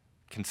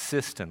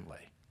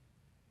 consistently,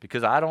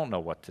 because I don't know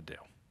what to do.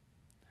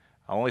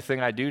 The only thing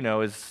I do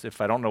know is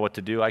if I don't know what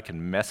to do, I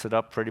can mess it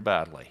up pretty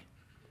badly.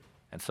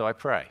 And so I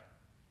pray.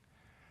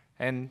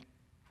 And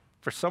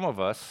for some of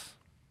us,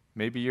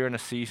 maybe you're in a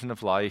season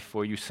of life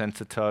where you sense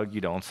a tug,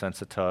 you don't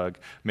sense a tug.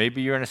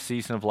 Maybe you're in a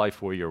season of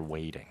life where you're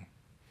waiting.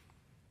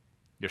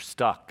 You're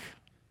stuck.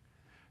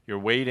 You're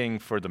waiting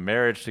for the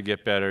marriage to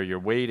get better. You're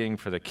waiting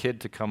for the kid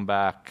to come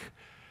back.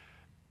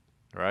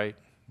 Right?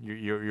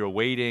 You're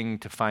waiting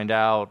to find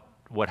out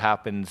what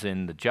happens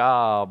in the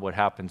job, what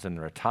happens in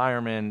the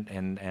retirement,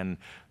 and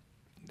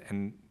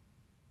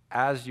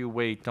as you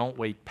wait, don't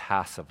wait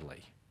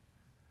passively.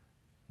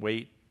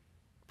 Wait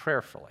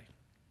prayerfully.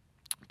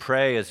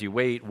 Pray as you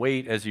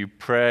wait as you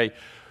pray.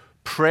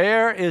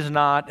 Prayer is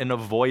not an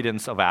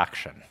avoidance of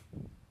action.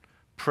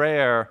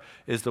 Prayer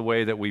is the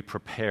way that we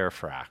prepare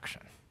for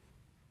action.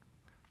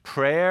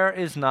 Prayer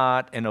is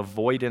not an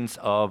avoidance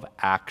of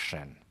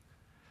action.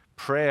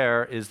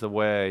 Prayer is the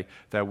way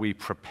that we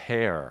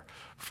prepare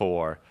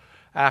for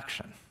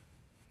action.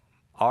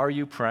 Are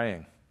you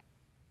praying?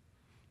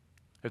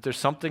 If there's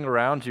something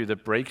around you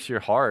that breaks your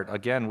heart,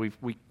 again,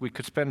 we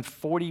could spend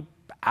 40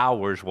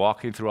 hours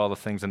walking through all the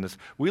things in this.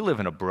 We live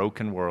in a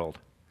broken world.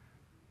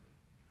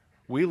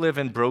 We live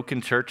in broken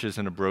churches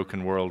in a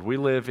broken world. We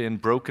live in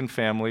broken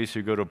families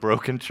who go to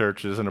broken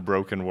churches in a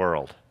broken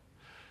world.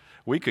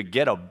 We could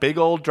get a big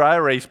old dry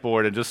erase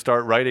board and just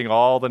start writing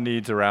all the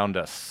needs around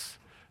us.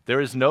 There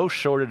is no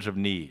shortage of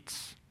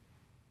needs.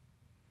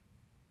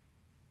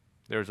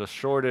 There's a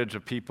shortage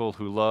of people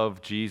who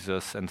love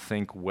Jesus and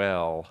think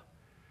well,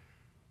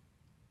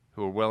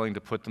 who are willing to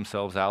put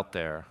themselves out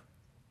there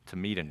to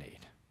meet a need.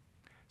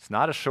 It's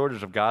not a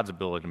shortage of God's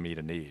ability to meet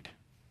a need.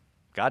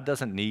 God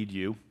doesn't need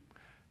you.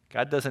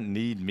 God doesn't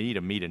need me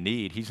to meet a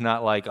need. He's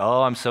not like,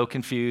 oh, I'm so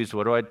confused.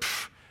 What do I?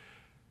 Pfft.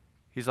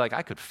 He's like,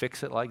 I could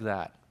fix it like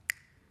that.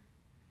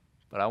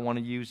 But I want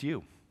to use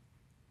you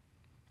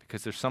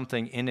because there's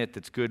something in it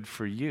that's good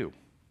for you.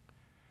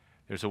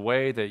 There's a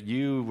way that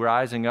you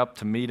rising up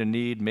to meet a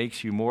need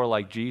makes you more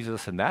like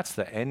Jesus, and that's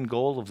the end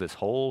goal of this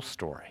whole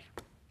story.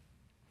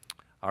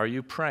 Are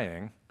you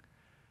praying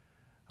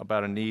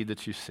about a need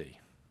that you see?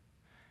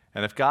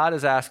 And if God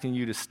is asking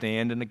you to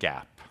stand in the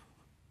gap,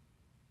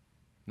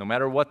 no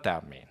matter what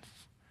that means,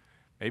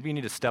 maybe you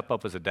need to step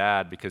up as a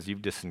dad because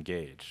you've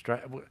disengaged.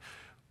 Right?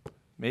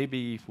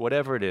 Maybe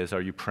whatever it is,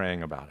 are you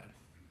praying about it?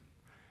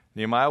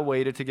 Nehemiah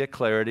waited to get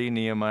clarity.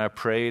 Nehemiah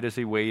prayed as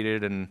he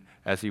waited, and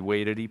as he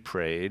waited, he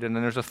prayed. And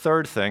then there's a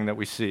third thing that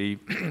we see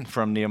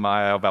from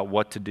Nehemiah about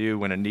what to do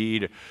when a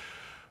need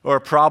or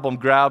a problem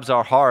grabs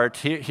our heart.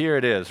 Here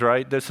it is,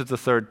 right? This is the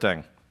third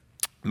thing.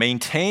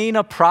 Maintain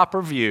a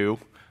proper view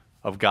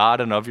of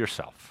God and of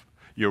yourself.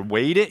 You're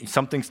waiting,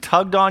 something's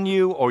tugged on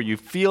you, or you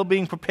feel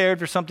being prepared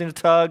for something to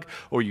tug,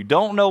 or you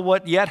don't know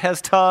what yet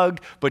has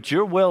tugged, but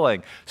you're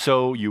willing.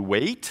 So you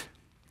wait,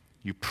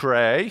 you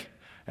pray,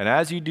 and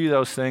as you do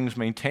those things,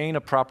 maintain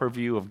a proper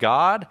view of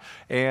God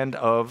and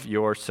of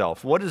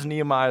yourself. What does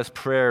Nehemiah's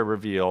prayer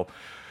reveal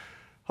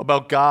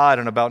about God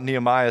and about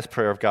Nehemiah's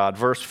prayer of God?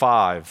 Verse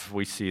 5,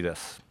 we see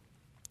this.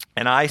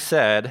 And I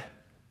said,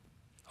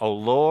 O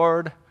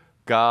Lord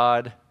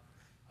God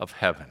of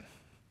heaven,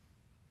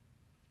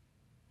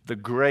 the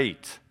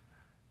great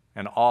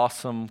and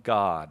awesome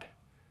God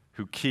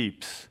who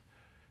keeps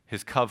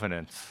his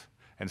covenants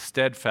and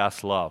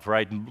steadfast love,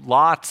 right?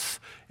 Lots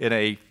in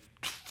a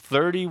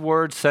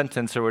 30-word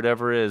sentence or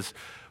whatever it is,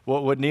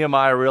 what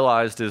Nehemiah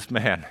realized is,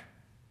 man,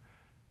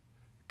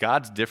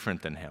 God's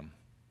different than him.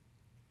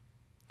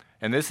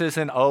 And this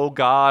isn't, oh,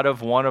 God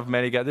of one of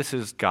many gods. This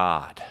is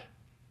God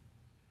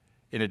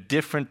in a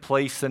different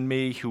place than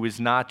me, who is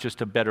not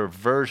just a better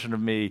version of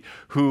me,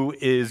 who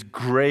is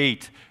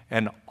great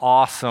and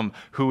awesome,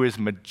 who is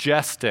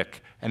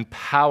majestic and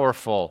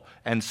powerful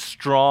and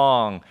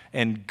strong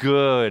and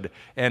good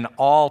and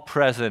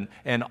all-present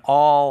and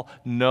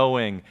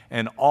all-knowing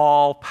and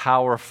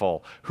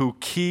all-powerful, who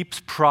keeps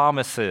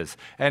promises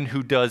and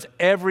who does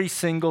every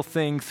single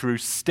thing through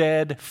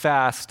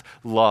steadfast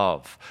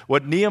love.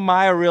 What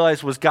Nehemiah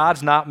realized was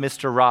God's not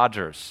Mr.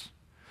 Rogers.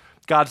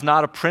 God's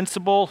not a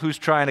principal who's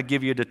trying to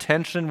give you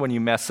detention when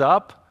you mess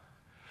up.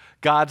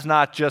 God's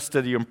not just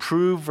the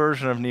improved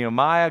version of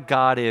Nehemiah.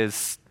 God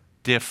is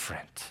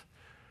different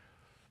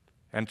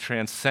and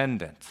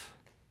transcendent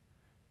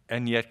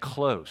and yet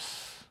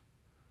close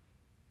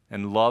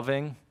and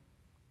loving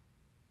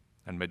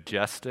and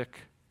majestic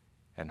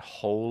and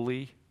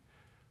holy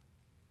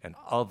and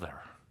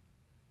other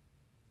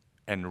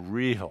and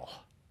real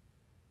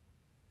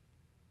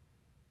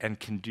and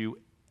can do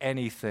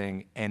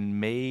anything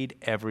and made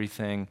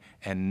everything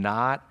and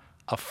not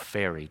a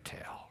fairy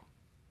tale.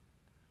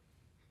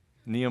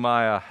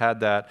 Nehemiah had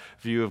that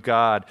view of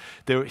God.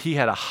 He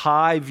had a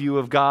high view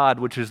of God,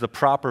 which is the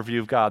proper view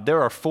of God.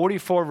 There are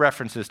 44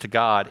 references to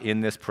God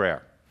in this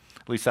prayer.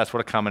 At least that's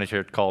what a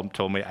commentator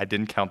told me. I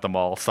didn't count them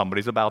all.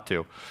 Somebody's about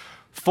to.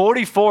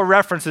 44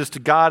 references to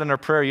God in her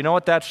prayer. You know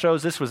what that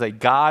shows? This was a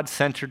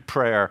God-centered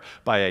prayer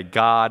by a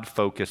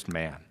God-focused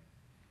man.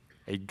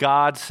 A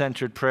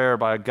God-centered prayer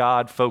by a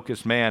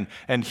God-focused man.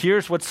 And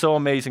here's what's so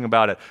amazing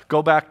about it.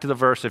 Go back to the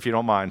verse if you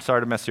don't mind.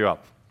 Sorry to mess you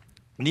up.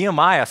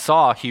 Nehemiah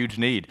saw a huge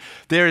need.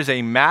 There is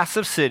a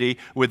massive city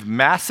with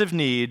massive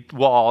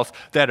walls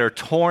that are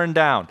torn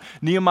down.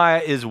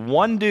 Nehemiah is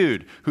one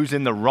dude who's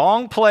in the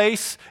wrong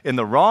place, in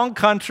the wrong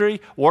country,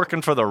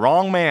 working for the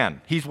wrong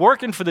man. He's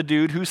working for the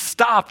dude who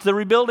stopped the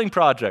rebuilding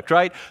project,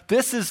 right?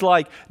 This is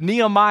like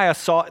Nehemiah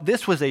saw,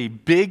 this was a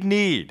big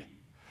need.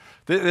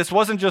 This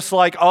wasn't just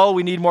like, oh,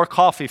 we need more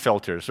coffee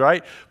filters,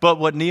 right? But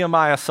what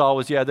Nehemiah saw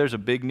was, yeah, there's a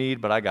big need,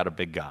 but I got a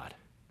big God.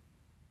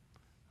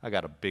 I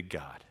got a big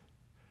God.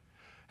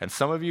 And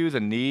some of you,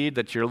 the need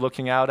that you're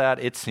looking out at,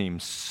 it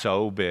seems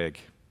so big.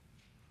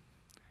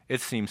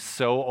 It seems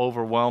so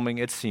overwhelming.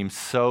 It seems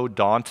so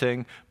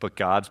daunting, but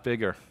God's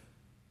bigger.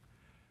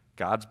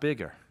 God's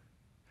bigger.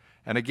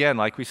 And again,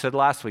 like we said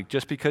last week,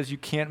 just because you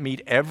can't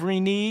meet every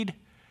need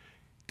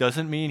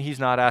doesn't mean he's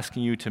not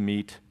asking you to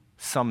meet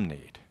some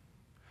need.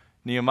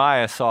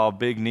 Nehemiah saw a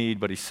big need,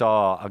 but he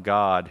saw a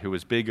God who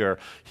was bigger.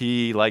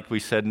 He, like we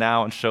said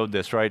now and showed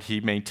this, right? He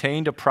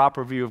maintained a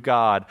proper view of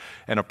God,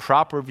 and a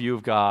proper view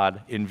of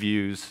God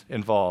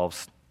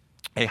involves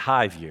a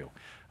high view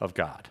of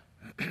God.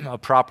 A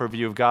proper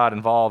view of God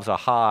involves a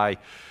high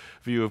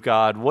view of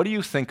God. What do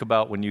you think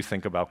about when you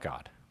think about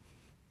God?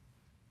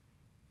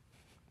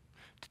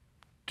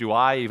 Do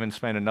I even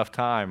spend enough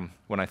time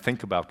when I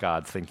think about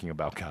God thinking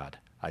about God?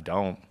 I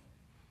don't.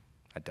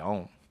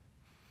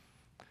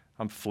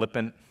 I'm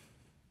flippant.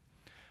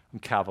 I'm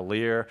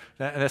cavalier.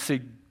 And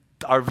see,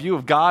 our view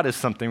of God is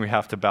something we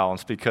have to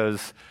balance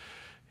because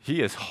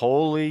He is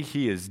holy,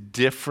 He is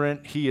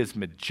different, He is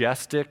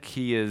majestic,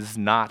 He is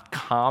not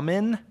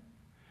common,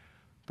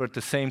 but at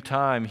the same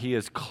time, He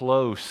is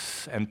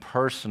close and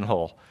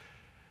personal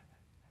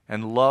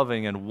and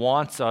loving and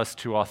wants us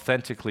to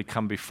authentically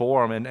come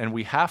before Him. And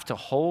we have to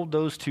hold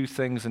those two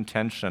things in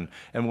tension.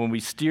 And when we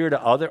steer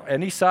to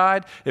any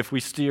side, if we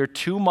steer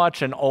too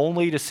much and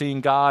only to seeing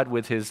God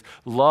with His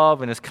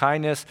love and His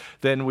kindness,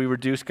 then we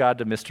reduce God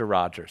to Mr.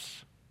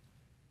 Rogers.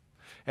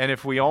 And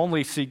if we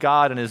only see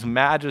God in His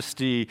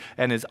majesty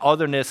and His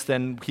otherness,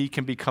 then He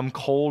can become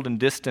cold and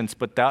distant.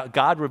 But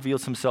God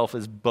reveals Himself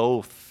as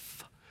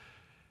both.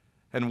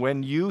 And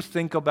when you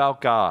think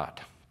about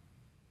God,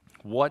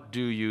 what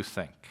do you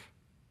think?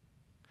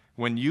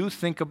 When you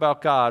think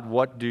about God,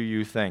 what do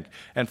you think?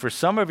 And for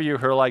some of you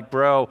who are like,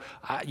 bro,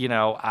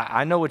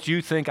 I know what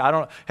you think.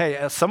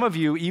 Hey, some of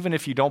you, even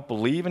if you don't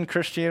believe in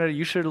Christianity,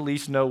 you should at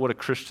least know what a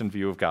Christian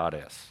view of God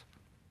is.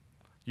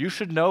 You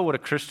should know what a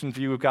Christian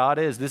view of God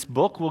is. This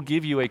book will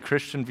give you a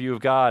Christian view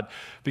of God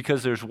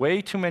because there's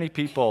way too many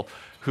people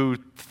who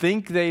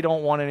think they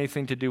don't want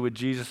anything to do with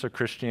Jesus or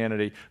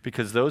Christianity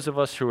because those of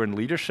us who are in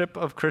leadership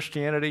of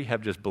Christianity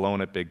have just blown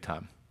it big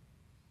time.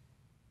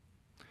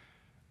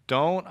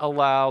 Don't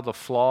allow the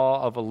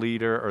flaw of a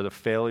leader or the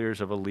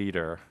failures of a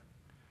leader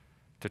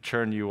to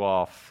turn you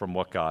off from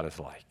what God is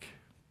like.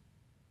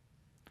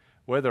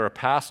 Whether a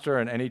pastor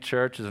in any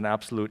church is an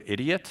absolute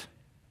idiot,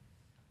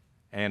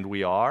 and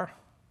we are,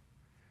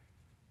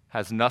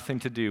 has nothing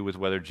to do with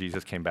whether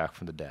Jesus came back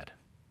from the dead.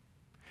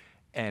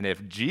 And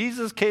if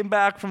Jesus came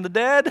back from the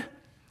dead,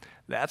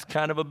 that's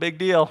kind of a big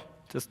deal.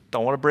 Just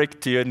don't want to break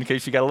it to you in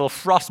case you got a little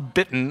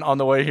frostbitten on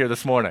the way here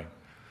this morning.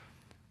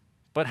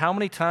 But how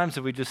many times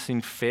have we just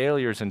seen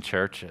failures in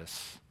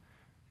churches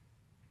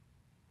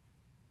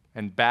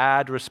and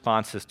bad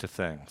responses to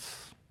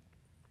things?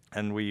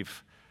 And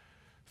we've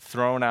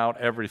thrown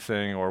out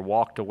everything or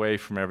walked away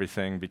from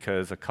everything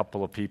because a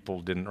couple of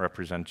people didn't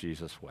represent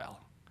Jesus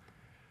well.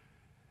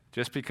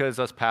 Just because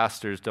us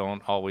pastors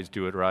don't always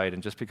do it right,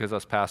 and just because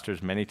us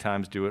pastors many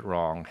times do it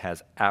wrong,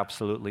 has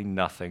absolutely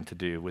nothing to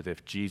do with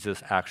if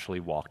Jesus actually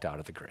walked out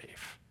of the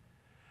grave.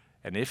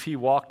 And if He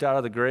walked out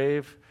of the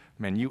grave,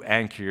 man, you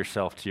anchor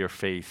yourself to your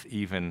faith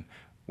even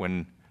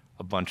when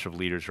a bunch of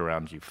leaders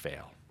around you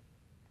fail.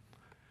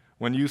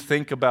 When you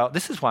think about,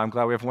 this is why I'm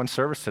glad we have one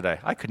service today.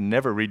 I could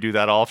never redo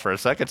that all for a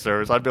second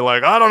service. I'd be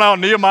like, I don't know,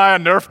 Nehemiah,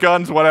 Nerf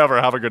guns, whatever,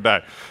 have a good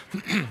day.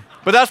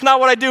 But that's not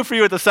what I do for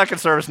you at the second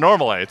service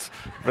normally. It's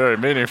very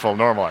meaningful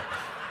normally.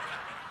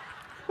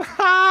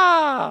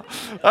 All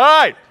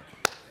right.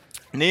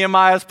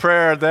 Nehemiah's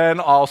prayer then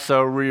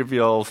also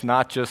reveals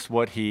not just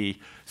what he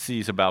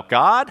sees about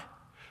God,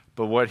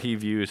 but what he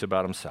views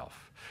about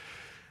himself.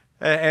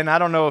 And I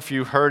don't know if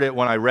you heard it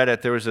when I read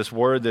it. There was this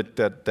word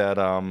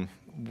that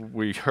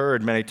we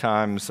heard many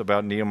times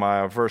about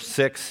Nehemiah. Verse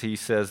 6, he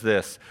says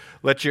this,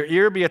 "Let your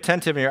ear be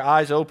attentive and your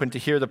eyes open to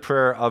hear the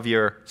prayer of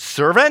your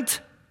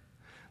servant,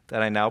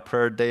 that I now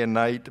pray day and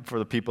night for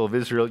the people of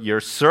Israel, your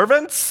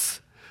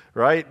servants."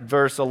 Right?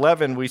 Verse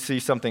 11, we see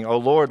something. "O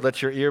Lord,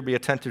 let your ear be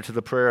attentive to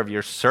the prayer of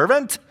your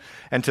servant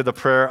and to the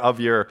prayer of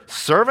your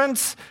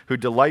servants who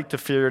delight to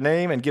fear your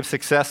name and give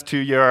success to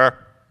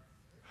your..."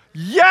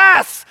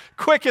 Yes!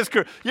 Quickest.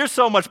 You're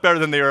so much better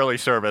than the early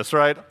service,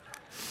 right?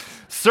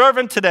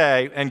 "Servant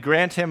today and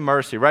grant him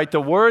mercy," right? The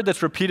word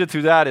that's repeated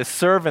through that is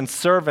servants,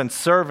 servants,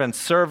 servants,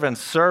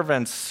 servants,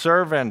 servants,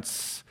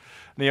 servants.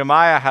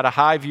 Nehemiah had a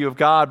high view of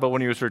God, but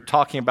when he was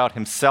talking about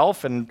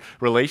himself in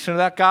relation to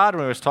that God,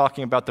 when he was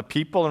talking about the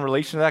people in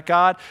relation to that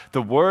God,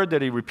 the word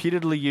that he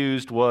repeatedly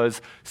used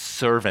was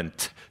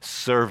servant,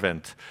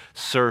 servant,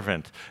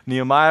 servant.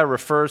 Nehemiah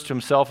refers to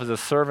himself as a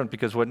servant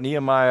because what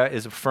Nehemiah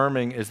is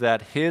affirming is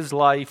that his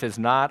life is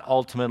not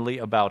ultimately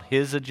about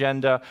his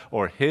agenda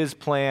or his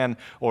plan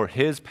or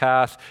his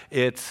path.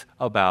 It's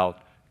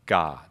about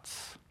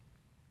God's.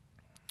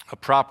 A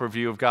proper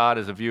view of God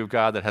is a view of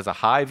God that has a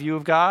high view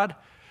of God.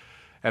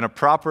 And a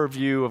proper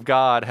view of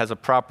God has a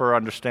proper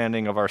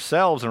understanding of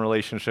ourselves in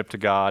relationship to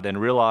God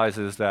and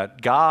realizes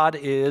that God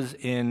is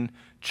in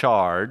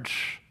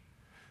charge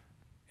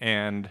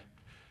and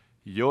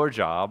your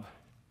job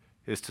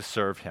is to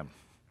serve Him.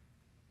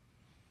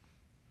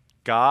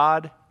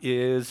 God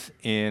is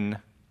in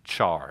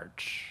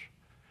charge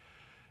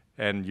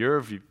and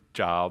your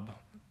job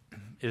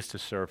is to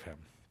serve Him.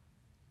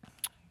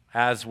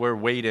 As we're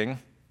waiting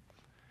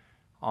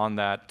on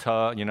that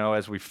tug,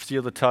 as we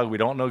feel the tug, we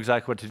don't know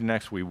exactly what to do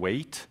next. We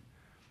wait,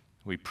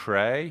 we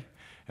pray,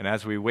 And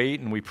as we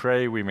wait and we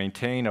pray, we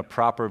maintain a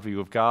proper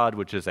view of God,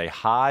 which is a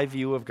high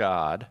view of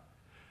God.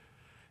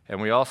 And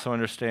we also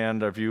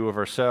understand our view of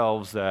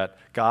ourselves, that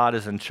God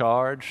is in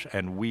charge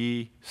and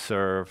we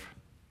serve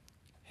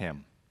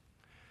him.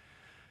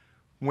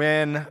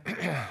 When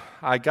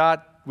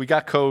we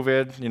got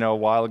COVID, a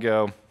while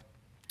ago,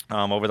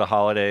 over the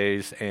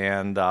holidays,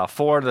 and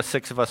 4 of the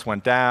 6 of us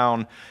went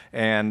down,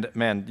 and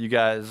man, you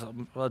guys,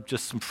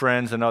 just some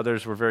friends and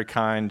others were very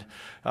kind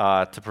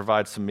to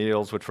provide some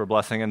meals, which were a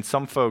blessing, and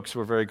some folks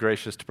were very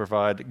gracious to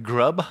provide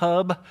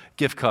Grubhub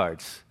gift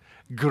cards.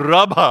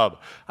 Grubhub.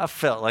 I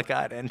felt like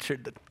I'd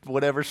entered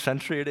whatever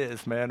century it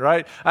is, man,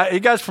 right? You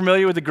guys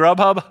familiar with the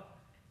Grubhub?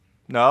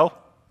 No?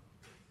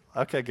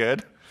 Okay,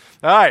 good.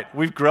 All right,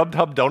 we've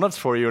Grubhub donuts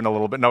for you in a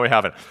little bit. No, we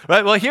haven't.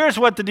 Right, well, here's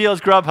what the deal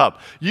is Grubhub.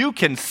 You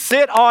can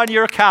sit on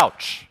your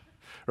couch,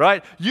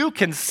 right? You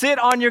can sit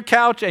on your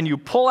couch and you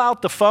pull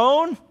out the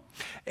phone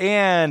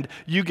and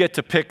you get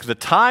to pick the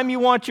time you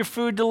want your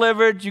food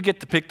delivered. You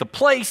get to pick the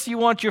place you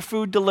want your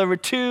food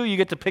delivered to. You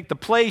get to pick the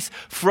place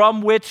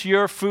from which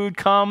your food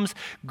comes.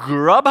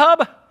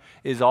 Grubhub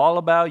is all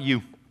about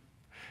you.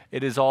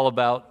 It is all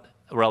about,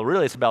 well,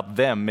 really it's about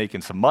them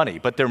making some money,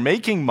 but they're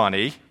making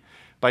money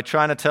by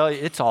trying to tell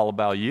you it's all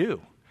about you.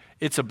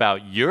 It's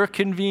about your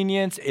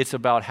convenience. It's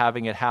about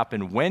having it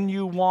happen when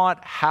you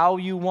want, how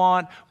you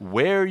want,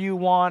 where you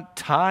want,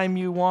 time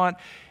you want.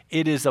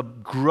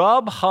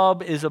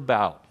 Grubhub is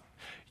about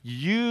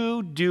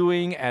you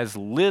doing as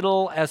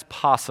little as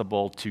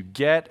possible to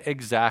get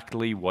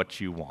exactly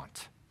what you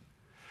want.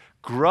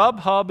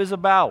 Grubhub is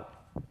about,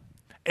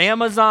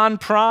 Amazon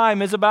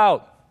Prime is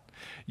about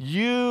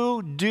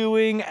you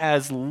doing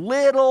as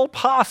little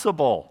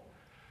possible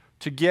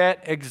to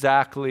get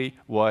exactly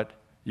what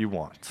you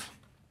want.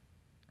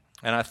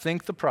 And I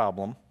think the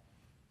problem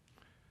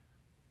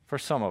for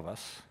some of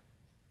us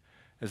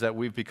is that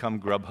we've become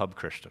Grubhub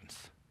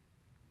Christians.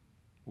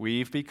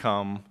 We've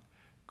become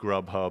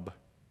Grubhub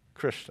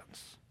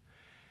Christians.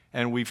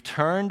 And we've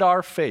turned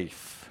our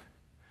faith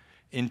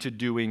into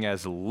doing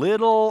as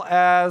little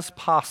as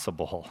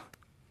possible,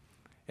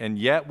 and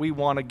yet we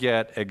want to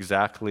get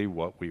exactly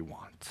what we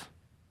want.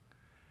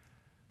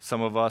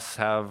 Some of us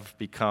have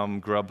become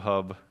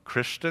Grubhub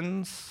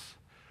Christians.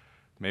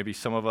 Maybe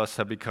some of us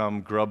have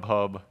become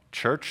Grubhub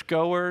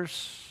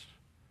churchgoers,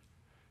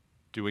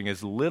 doing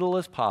as little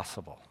as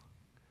possible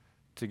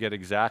to get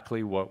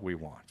exactly what we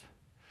want.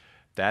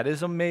 That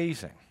is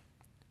amazing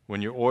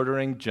when you're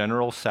ordering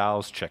General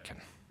Tso's chicken.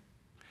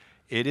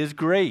 It is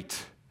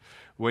great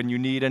when you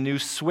need a new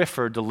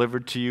Swiffer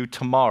delivered to you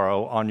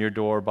tomorrow on your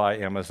door by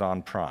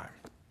Amazon Prime.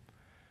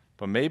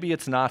 But maybe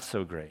it's not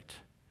so great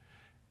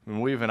when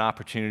we have an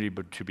opportunity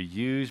to be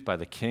used by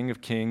the King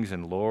of Kings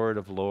and Lord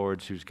of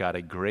Lords, who's got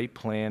a great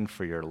plan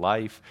for your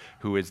life,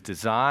 who has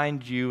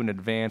designed you in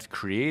advance,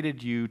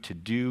 created you to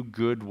do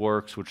good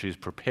works, which He's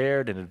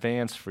prepared in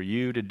advance for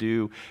you to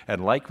do.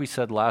 And like we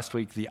said last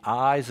week, the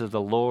eyes of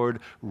the Lord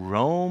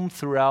roam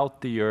throughout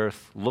the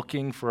earth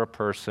looking for a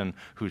person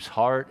whose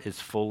heart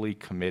is fully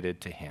committed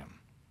to Him,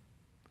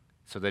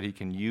 so that He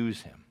can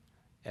use him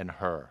and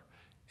her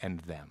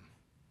and them.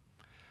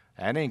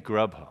 That ain't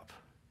Grubhub.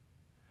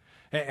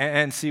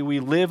 And see, we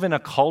live in a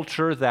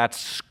culture that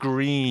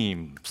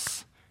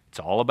screams, it's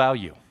all about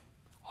you.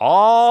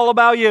 All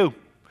about you.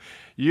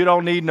 You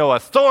don't need no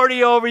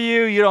authority over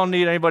you. You don't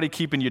need anybody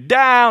keeping you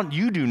down.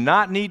 You do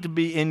not need to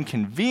be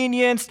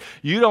inconvenienced.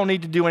 You don't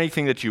need to do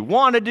anything that you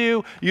want to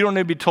do. You don't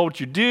need to be told what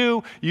you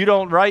do. You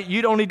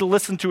don't need to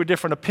listen to a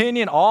different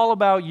opinion. All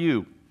about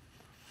you.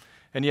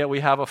 And yet we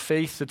have a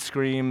faith that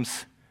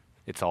screams,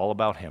 it's all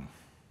about Him.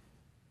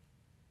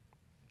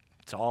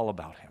 It's all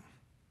about Him.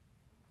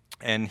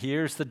 And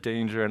here's the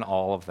danger in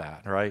all of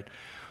that, right?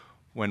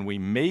 When we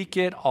make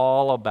it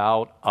all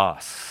about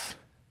us,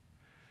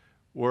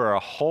 we're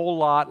a whole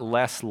lot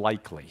less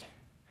likely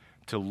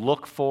to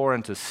look for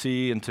and to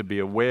see and to be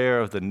aware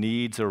of the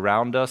needs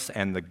around us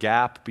and the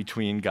gap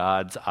between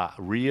God's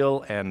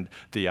real and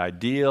the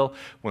ideal.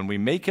 When we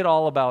make it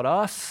all about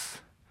us,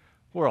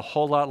 we're a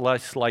whole lot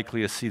less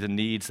likely to see the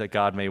needs that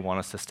God may want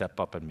us to step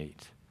up and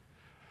meet.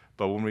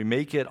 But when we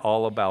make it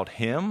all about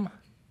Him,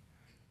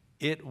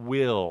 it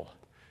will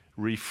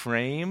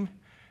reframe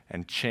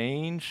and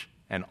change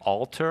and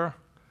alter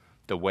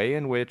the way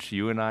in which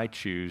you and I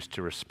choose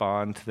to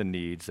respond to the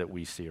needs that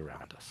we see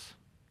around us.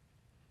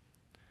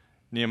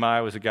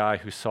 Nehemiah was a guy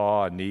who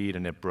saw a need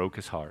and it broke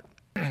his heart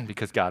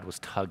because God was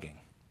tugging.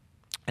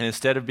 And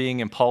instead of being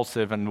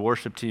impulsive, and the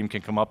worship team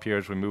can come up here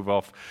as we move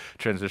off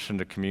transition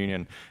to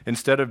communion,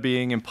 instead of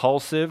being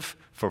impulsive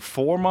for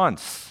 4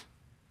 months,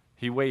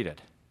 he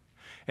waited.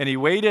 And he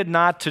waited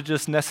not to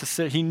just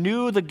necessarily, he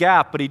knew the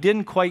gap, but he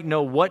didn't quite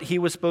know what he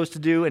was supposed to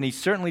do, and he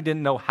certainly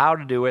didn't know how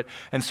to do it.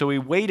 And so he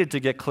waited to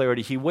get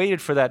clarity. He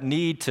waited for that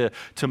need to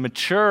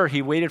mature.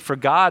 He waited for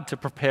God to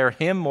prepare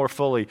him more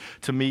fully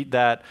to meet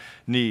that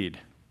need.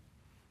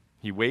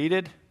 He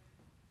waited,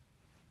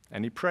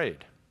 and he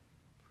prayed.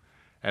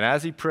 And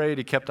as he prayed,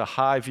 he kept a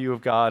high view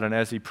of God, and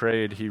as he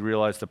prayed, he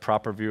realized the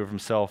proper view of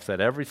himself,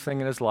 that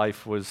everything in his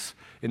life was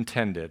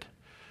intended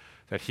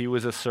that he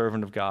was a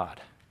servant of God,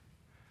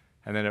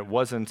 and that it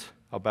wasn't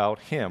about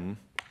him,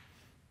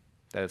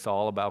 that it's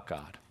all about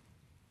God.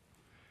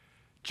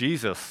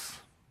 Jesus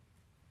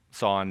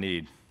saw a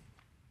need.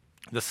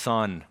 The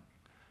Son,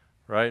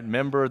 right?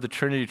 Member of the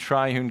Trinity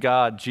Triune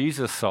God,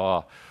 Jesus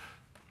saw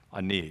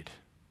a need.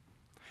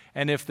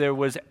 And if there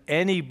was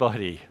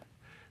anybody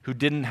who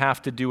didn't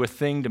have to do a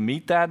thing to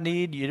meet that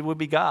need, it would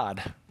be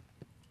God.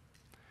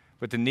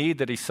 But the need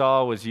that he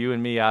saw was you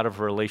and me out of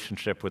a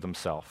relationship with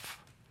himself.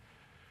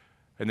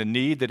 And the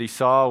need that he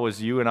saw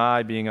was you and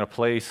I being in a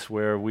place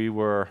where we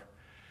were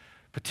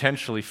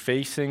potentially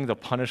facing the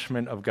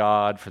punishment of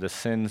God for the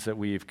sins that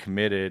we've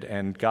committed.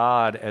 And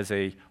God, as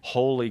a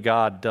holy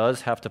God,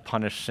 does have to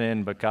punish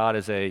sin, but God,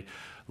 as a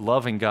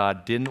loving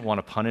God, didn't want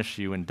to punish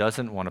you and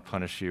doesn't want to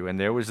punish you. And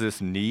there was this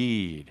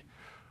need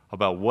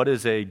about what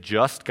is a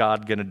just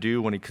God going to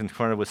do when he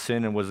confronted with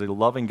sin, and was a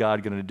loving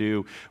God going to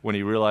do when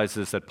he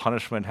realizes that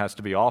punishment has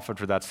to be offered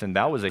for that sin.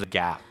 That was a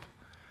gap.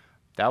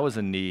 That was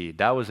a need.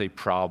 That was a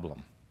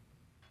problem.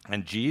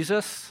 And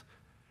Jesus,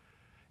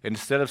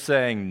 instead of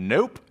saying,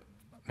 nope,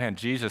 man,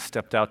 Jesus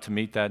stepped out to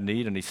meet that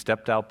need, and he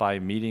stepped out by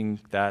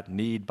meeting that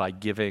need by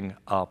giving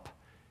up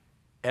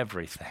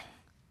everything.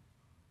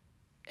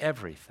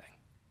 Everything.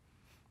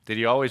 Did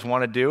he always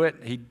want to do it?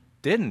 He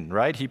didn't,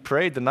 right? He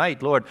prayed the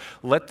night, Lord,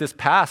 let this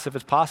pass if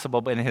it's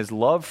possible. But in his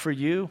love for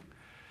you,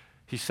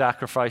 he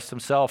sacrificed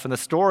himself. And the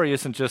story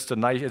isn't just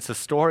it's a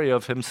story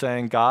of him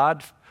saying,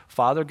 God,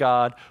 Father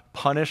God,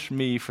 punish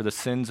me for the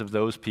sins of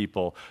those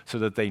people so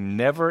that they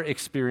never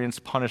experience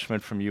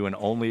punishment from you and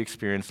only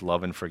experience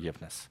love and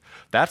forgiveness.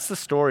 That's the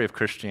story of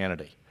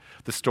Christianity.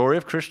 The story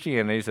of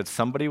Christianity is that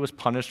somebody was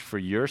punished for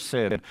your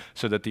sin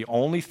so that the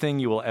only thing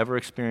you will ever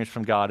experience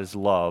from God is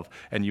love,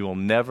 and you will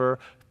never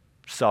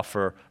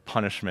suffer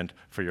punishment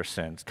for your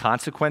sins.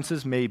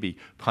 Consequences, maybe.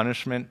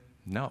 Punishment,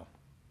 no.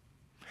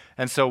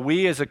 And so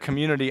we as a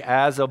community,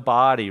 as a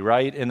body,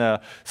 right, in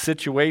a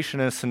situation,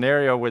 in a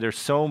scenario where there's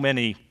so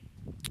many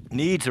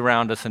needs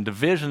around us and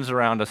divisions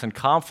around us and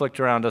conflict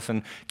around us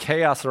and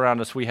chaos around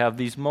us, we have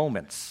these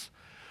moments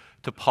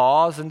to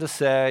pause and to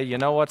say, you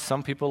know what,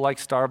 some people like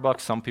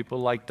Starbucks, some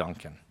people like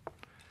Dunkin'.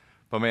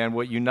 But man,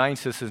 what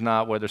unites us is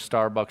not whether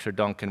Starbucks or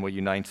Dunkin'. What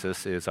unites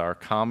us is our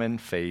common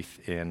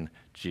faith in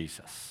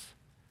Jesus,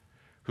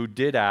 who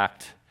did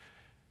act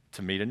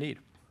to meet a need.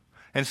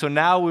 And so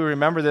now we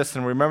remember this,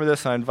 and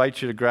I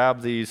invite you to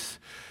grab these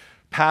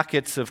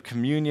packets of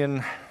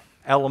communion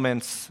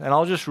elements, and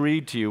I'll just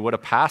read to you what a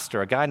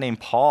pastor, a guy named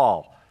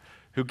Paul,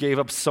 who gave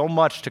up so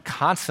much to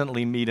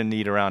constantly meet a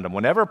need around him.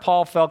 Whenever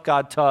Paul felt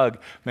God tug,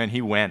 man,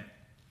 he went.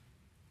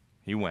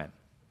 He went.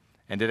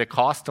 And did it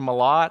cost him a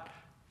lot?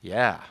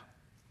 Yeah.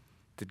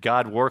 Did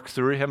God work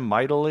through him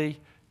mightily?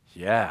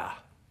 Yeah.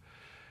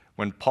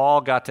 When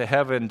Paul got to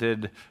heaven,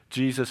 did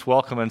Jesus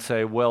welcome and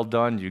say, well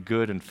done, you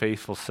good and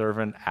faithful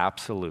servant?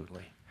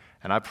 Absolutely.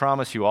 And I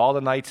promise you, all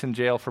the nights in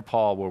jail for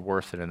Paul were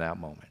worth it in that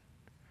moment.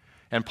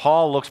 And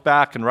Paul looks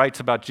back and writes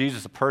about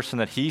Jesus, a person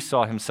that he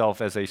saw himself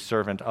as a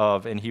servant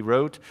of, and he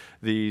wrote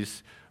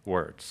these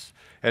words.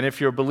 And if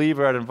you're a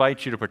believer, I'd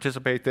invite you to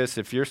participate in this.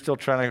 If you're still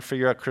trying to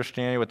figure out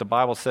Christianity, what the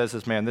Bible says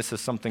is, man, this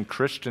is something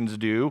Christians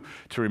do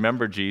to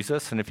remember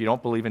Jesus. And if you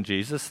don't believe in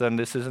Jesus, then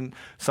this isn't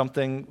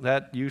something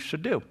that you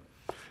should do.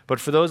 But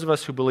for those of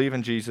us who believe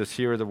in Jesus,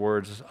 here are the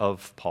words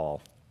of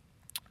Paul.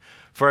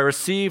 For I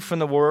received from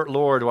the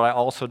Lord what I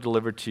also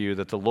delivered to you,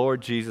 that the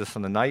Lord Jesus,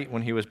 on the night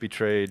when he was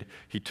betrayed,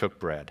 he took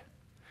bread.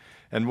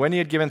 And when he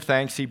had given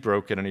thanks, he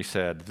broke it, and he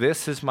said,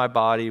 this is my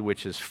body,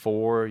 which is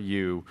for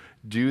you.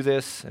 Do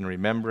this in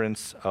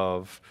remembrance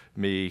of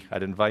me.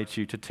 I'd invite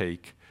you to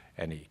take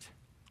and eat.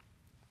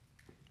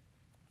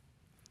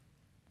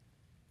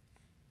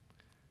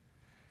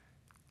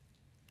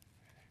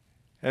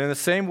 And in the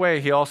same way,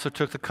 he also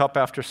took the cup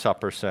after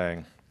supper,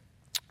 saying,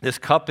 this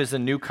cup is a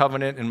new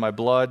covenant in my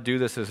blood. Do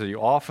this as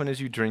often as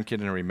you drink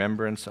it in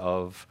remembrance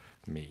of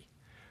me.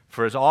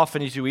 For as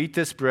often as you eat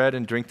this bread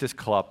and drink this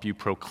cup, you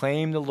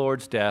proclaim the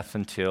Lord's death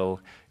until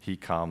he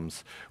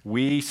comes.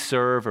 We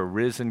serve a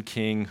risen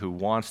King who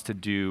wants to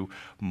do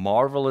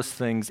marvelous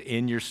things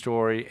in your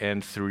story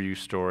and through your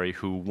story,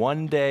 who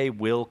one day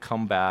will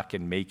come back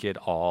and make it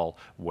all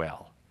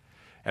well.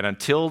 And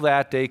until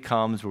that day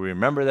comes, we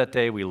remember that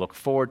day, we look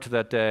forward to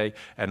that day,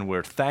 and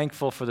we're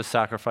thankful for the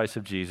sacrifice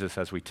of Jesus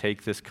as we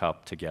take this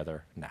cup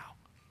together now.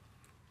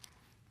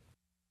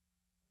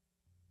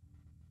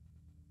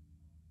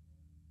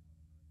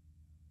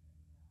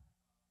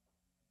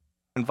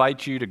 I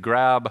invite you to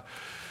grab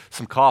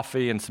some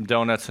coffee and some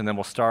donuts, and then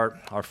we'll start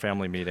our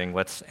family meeting.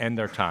 Let's end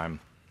our time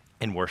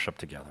in worship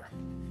together.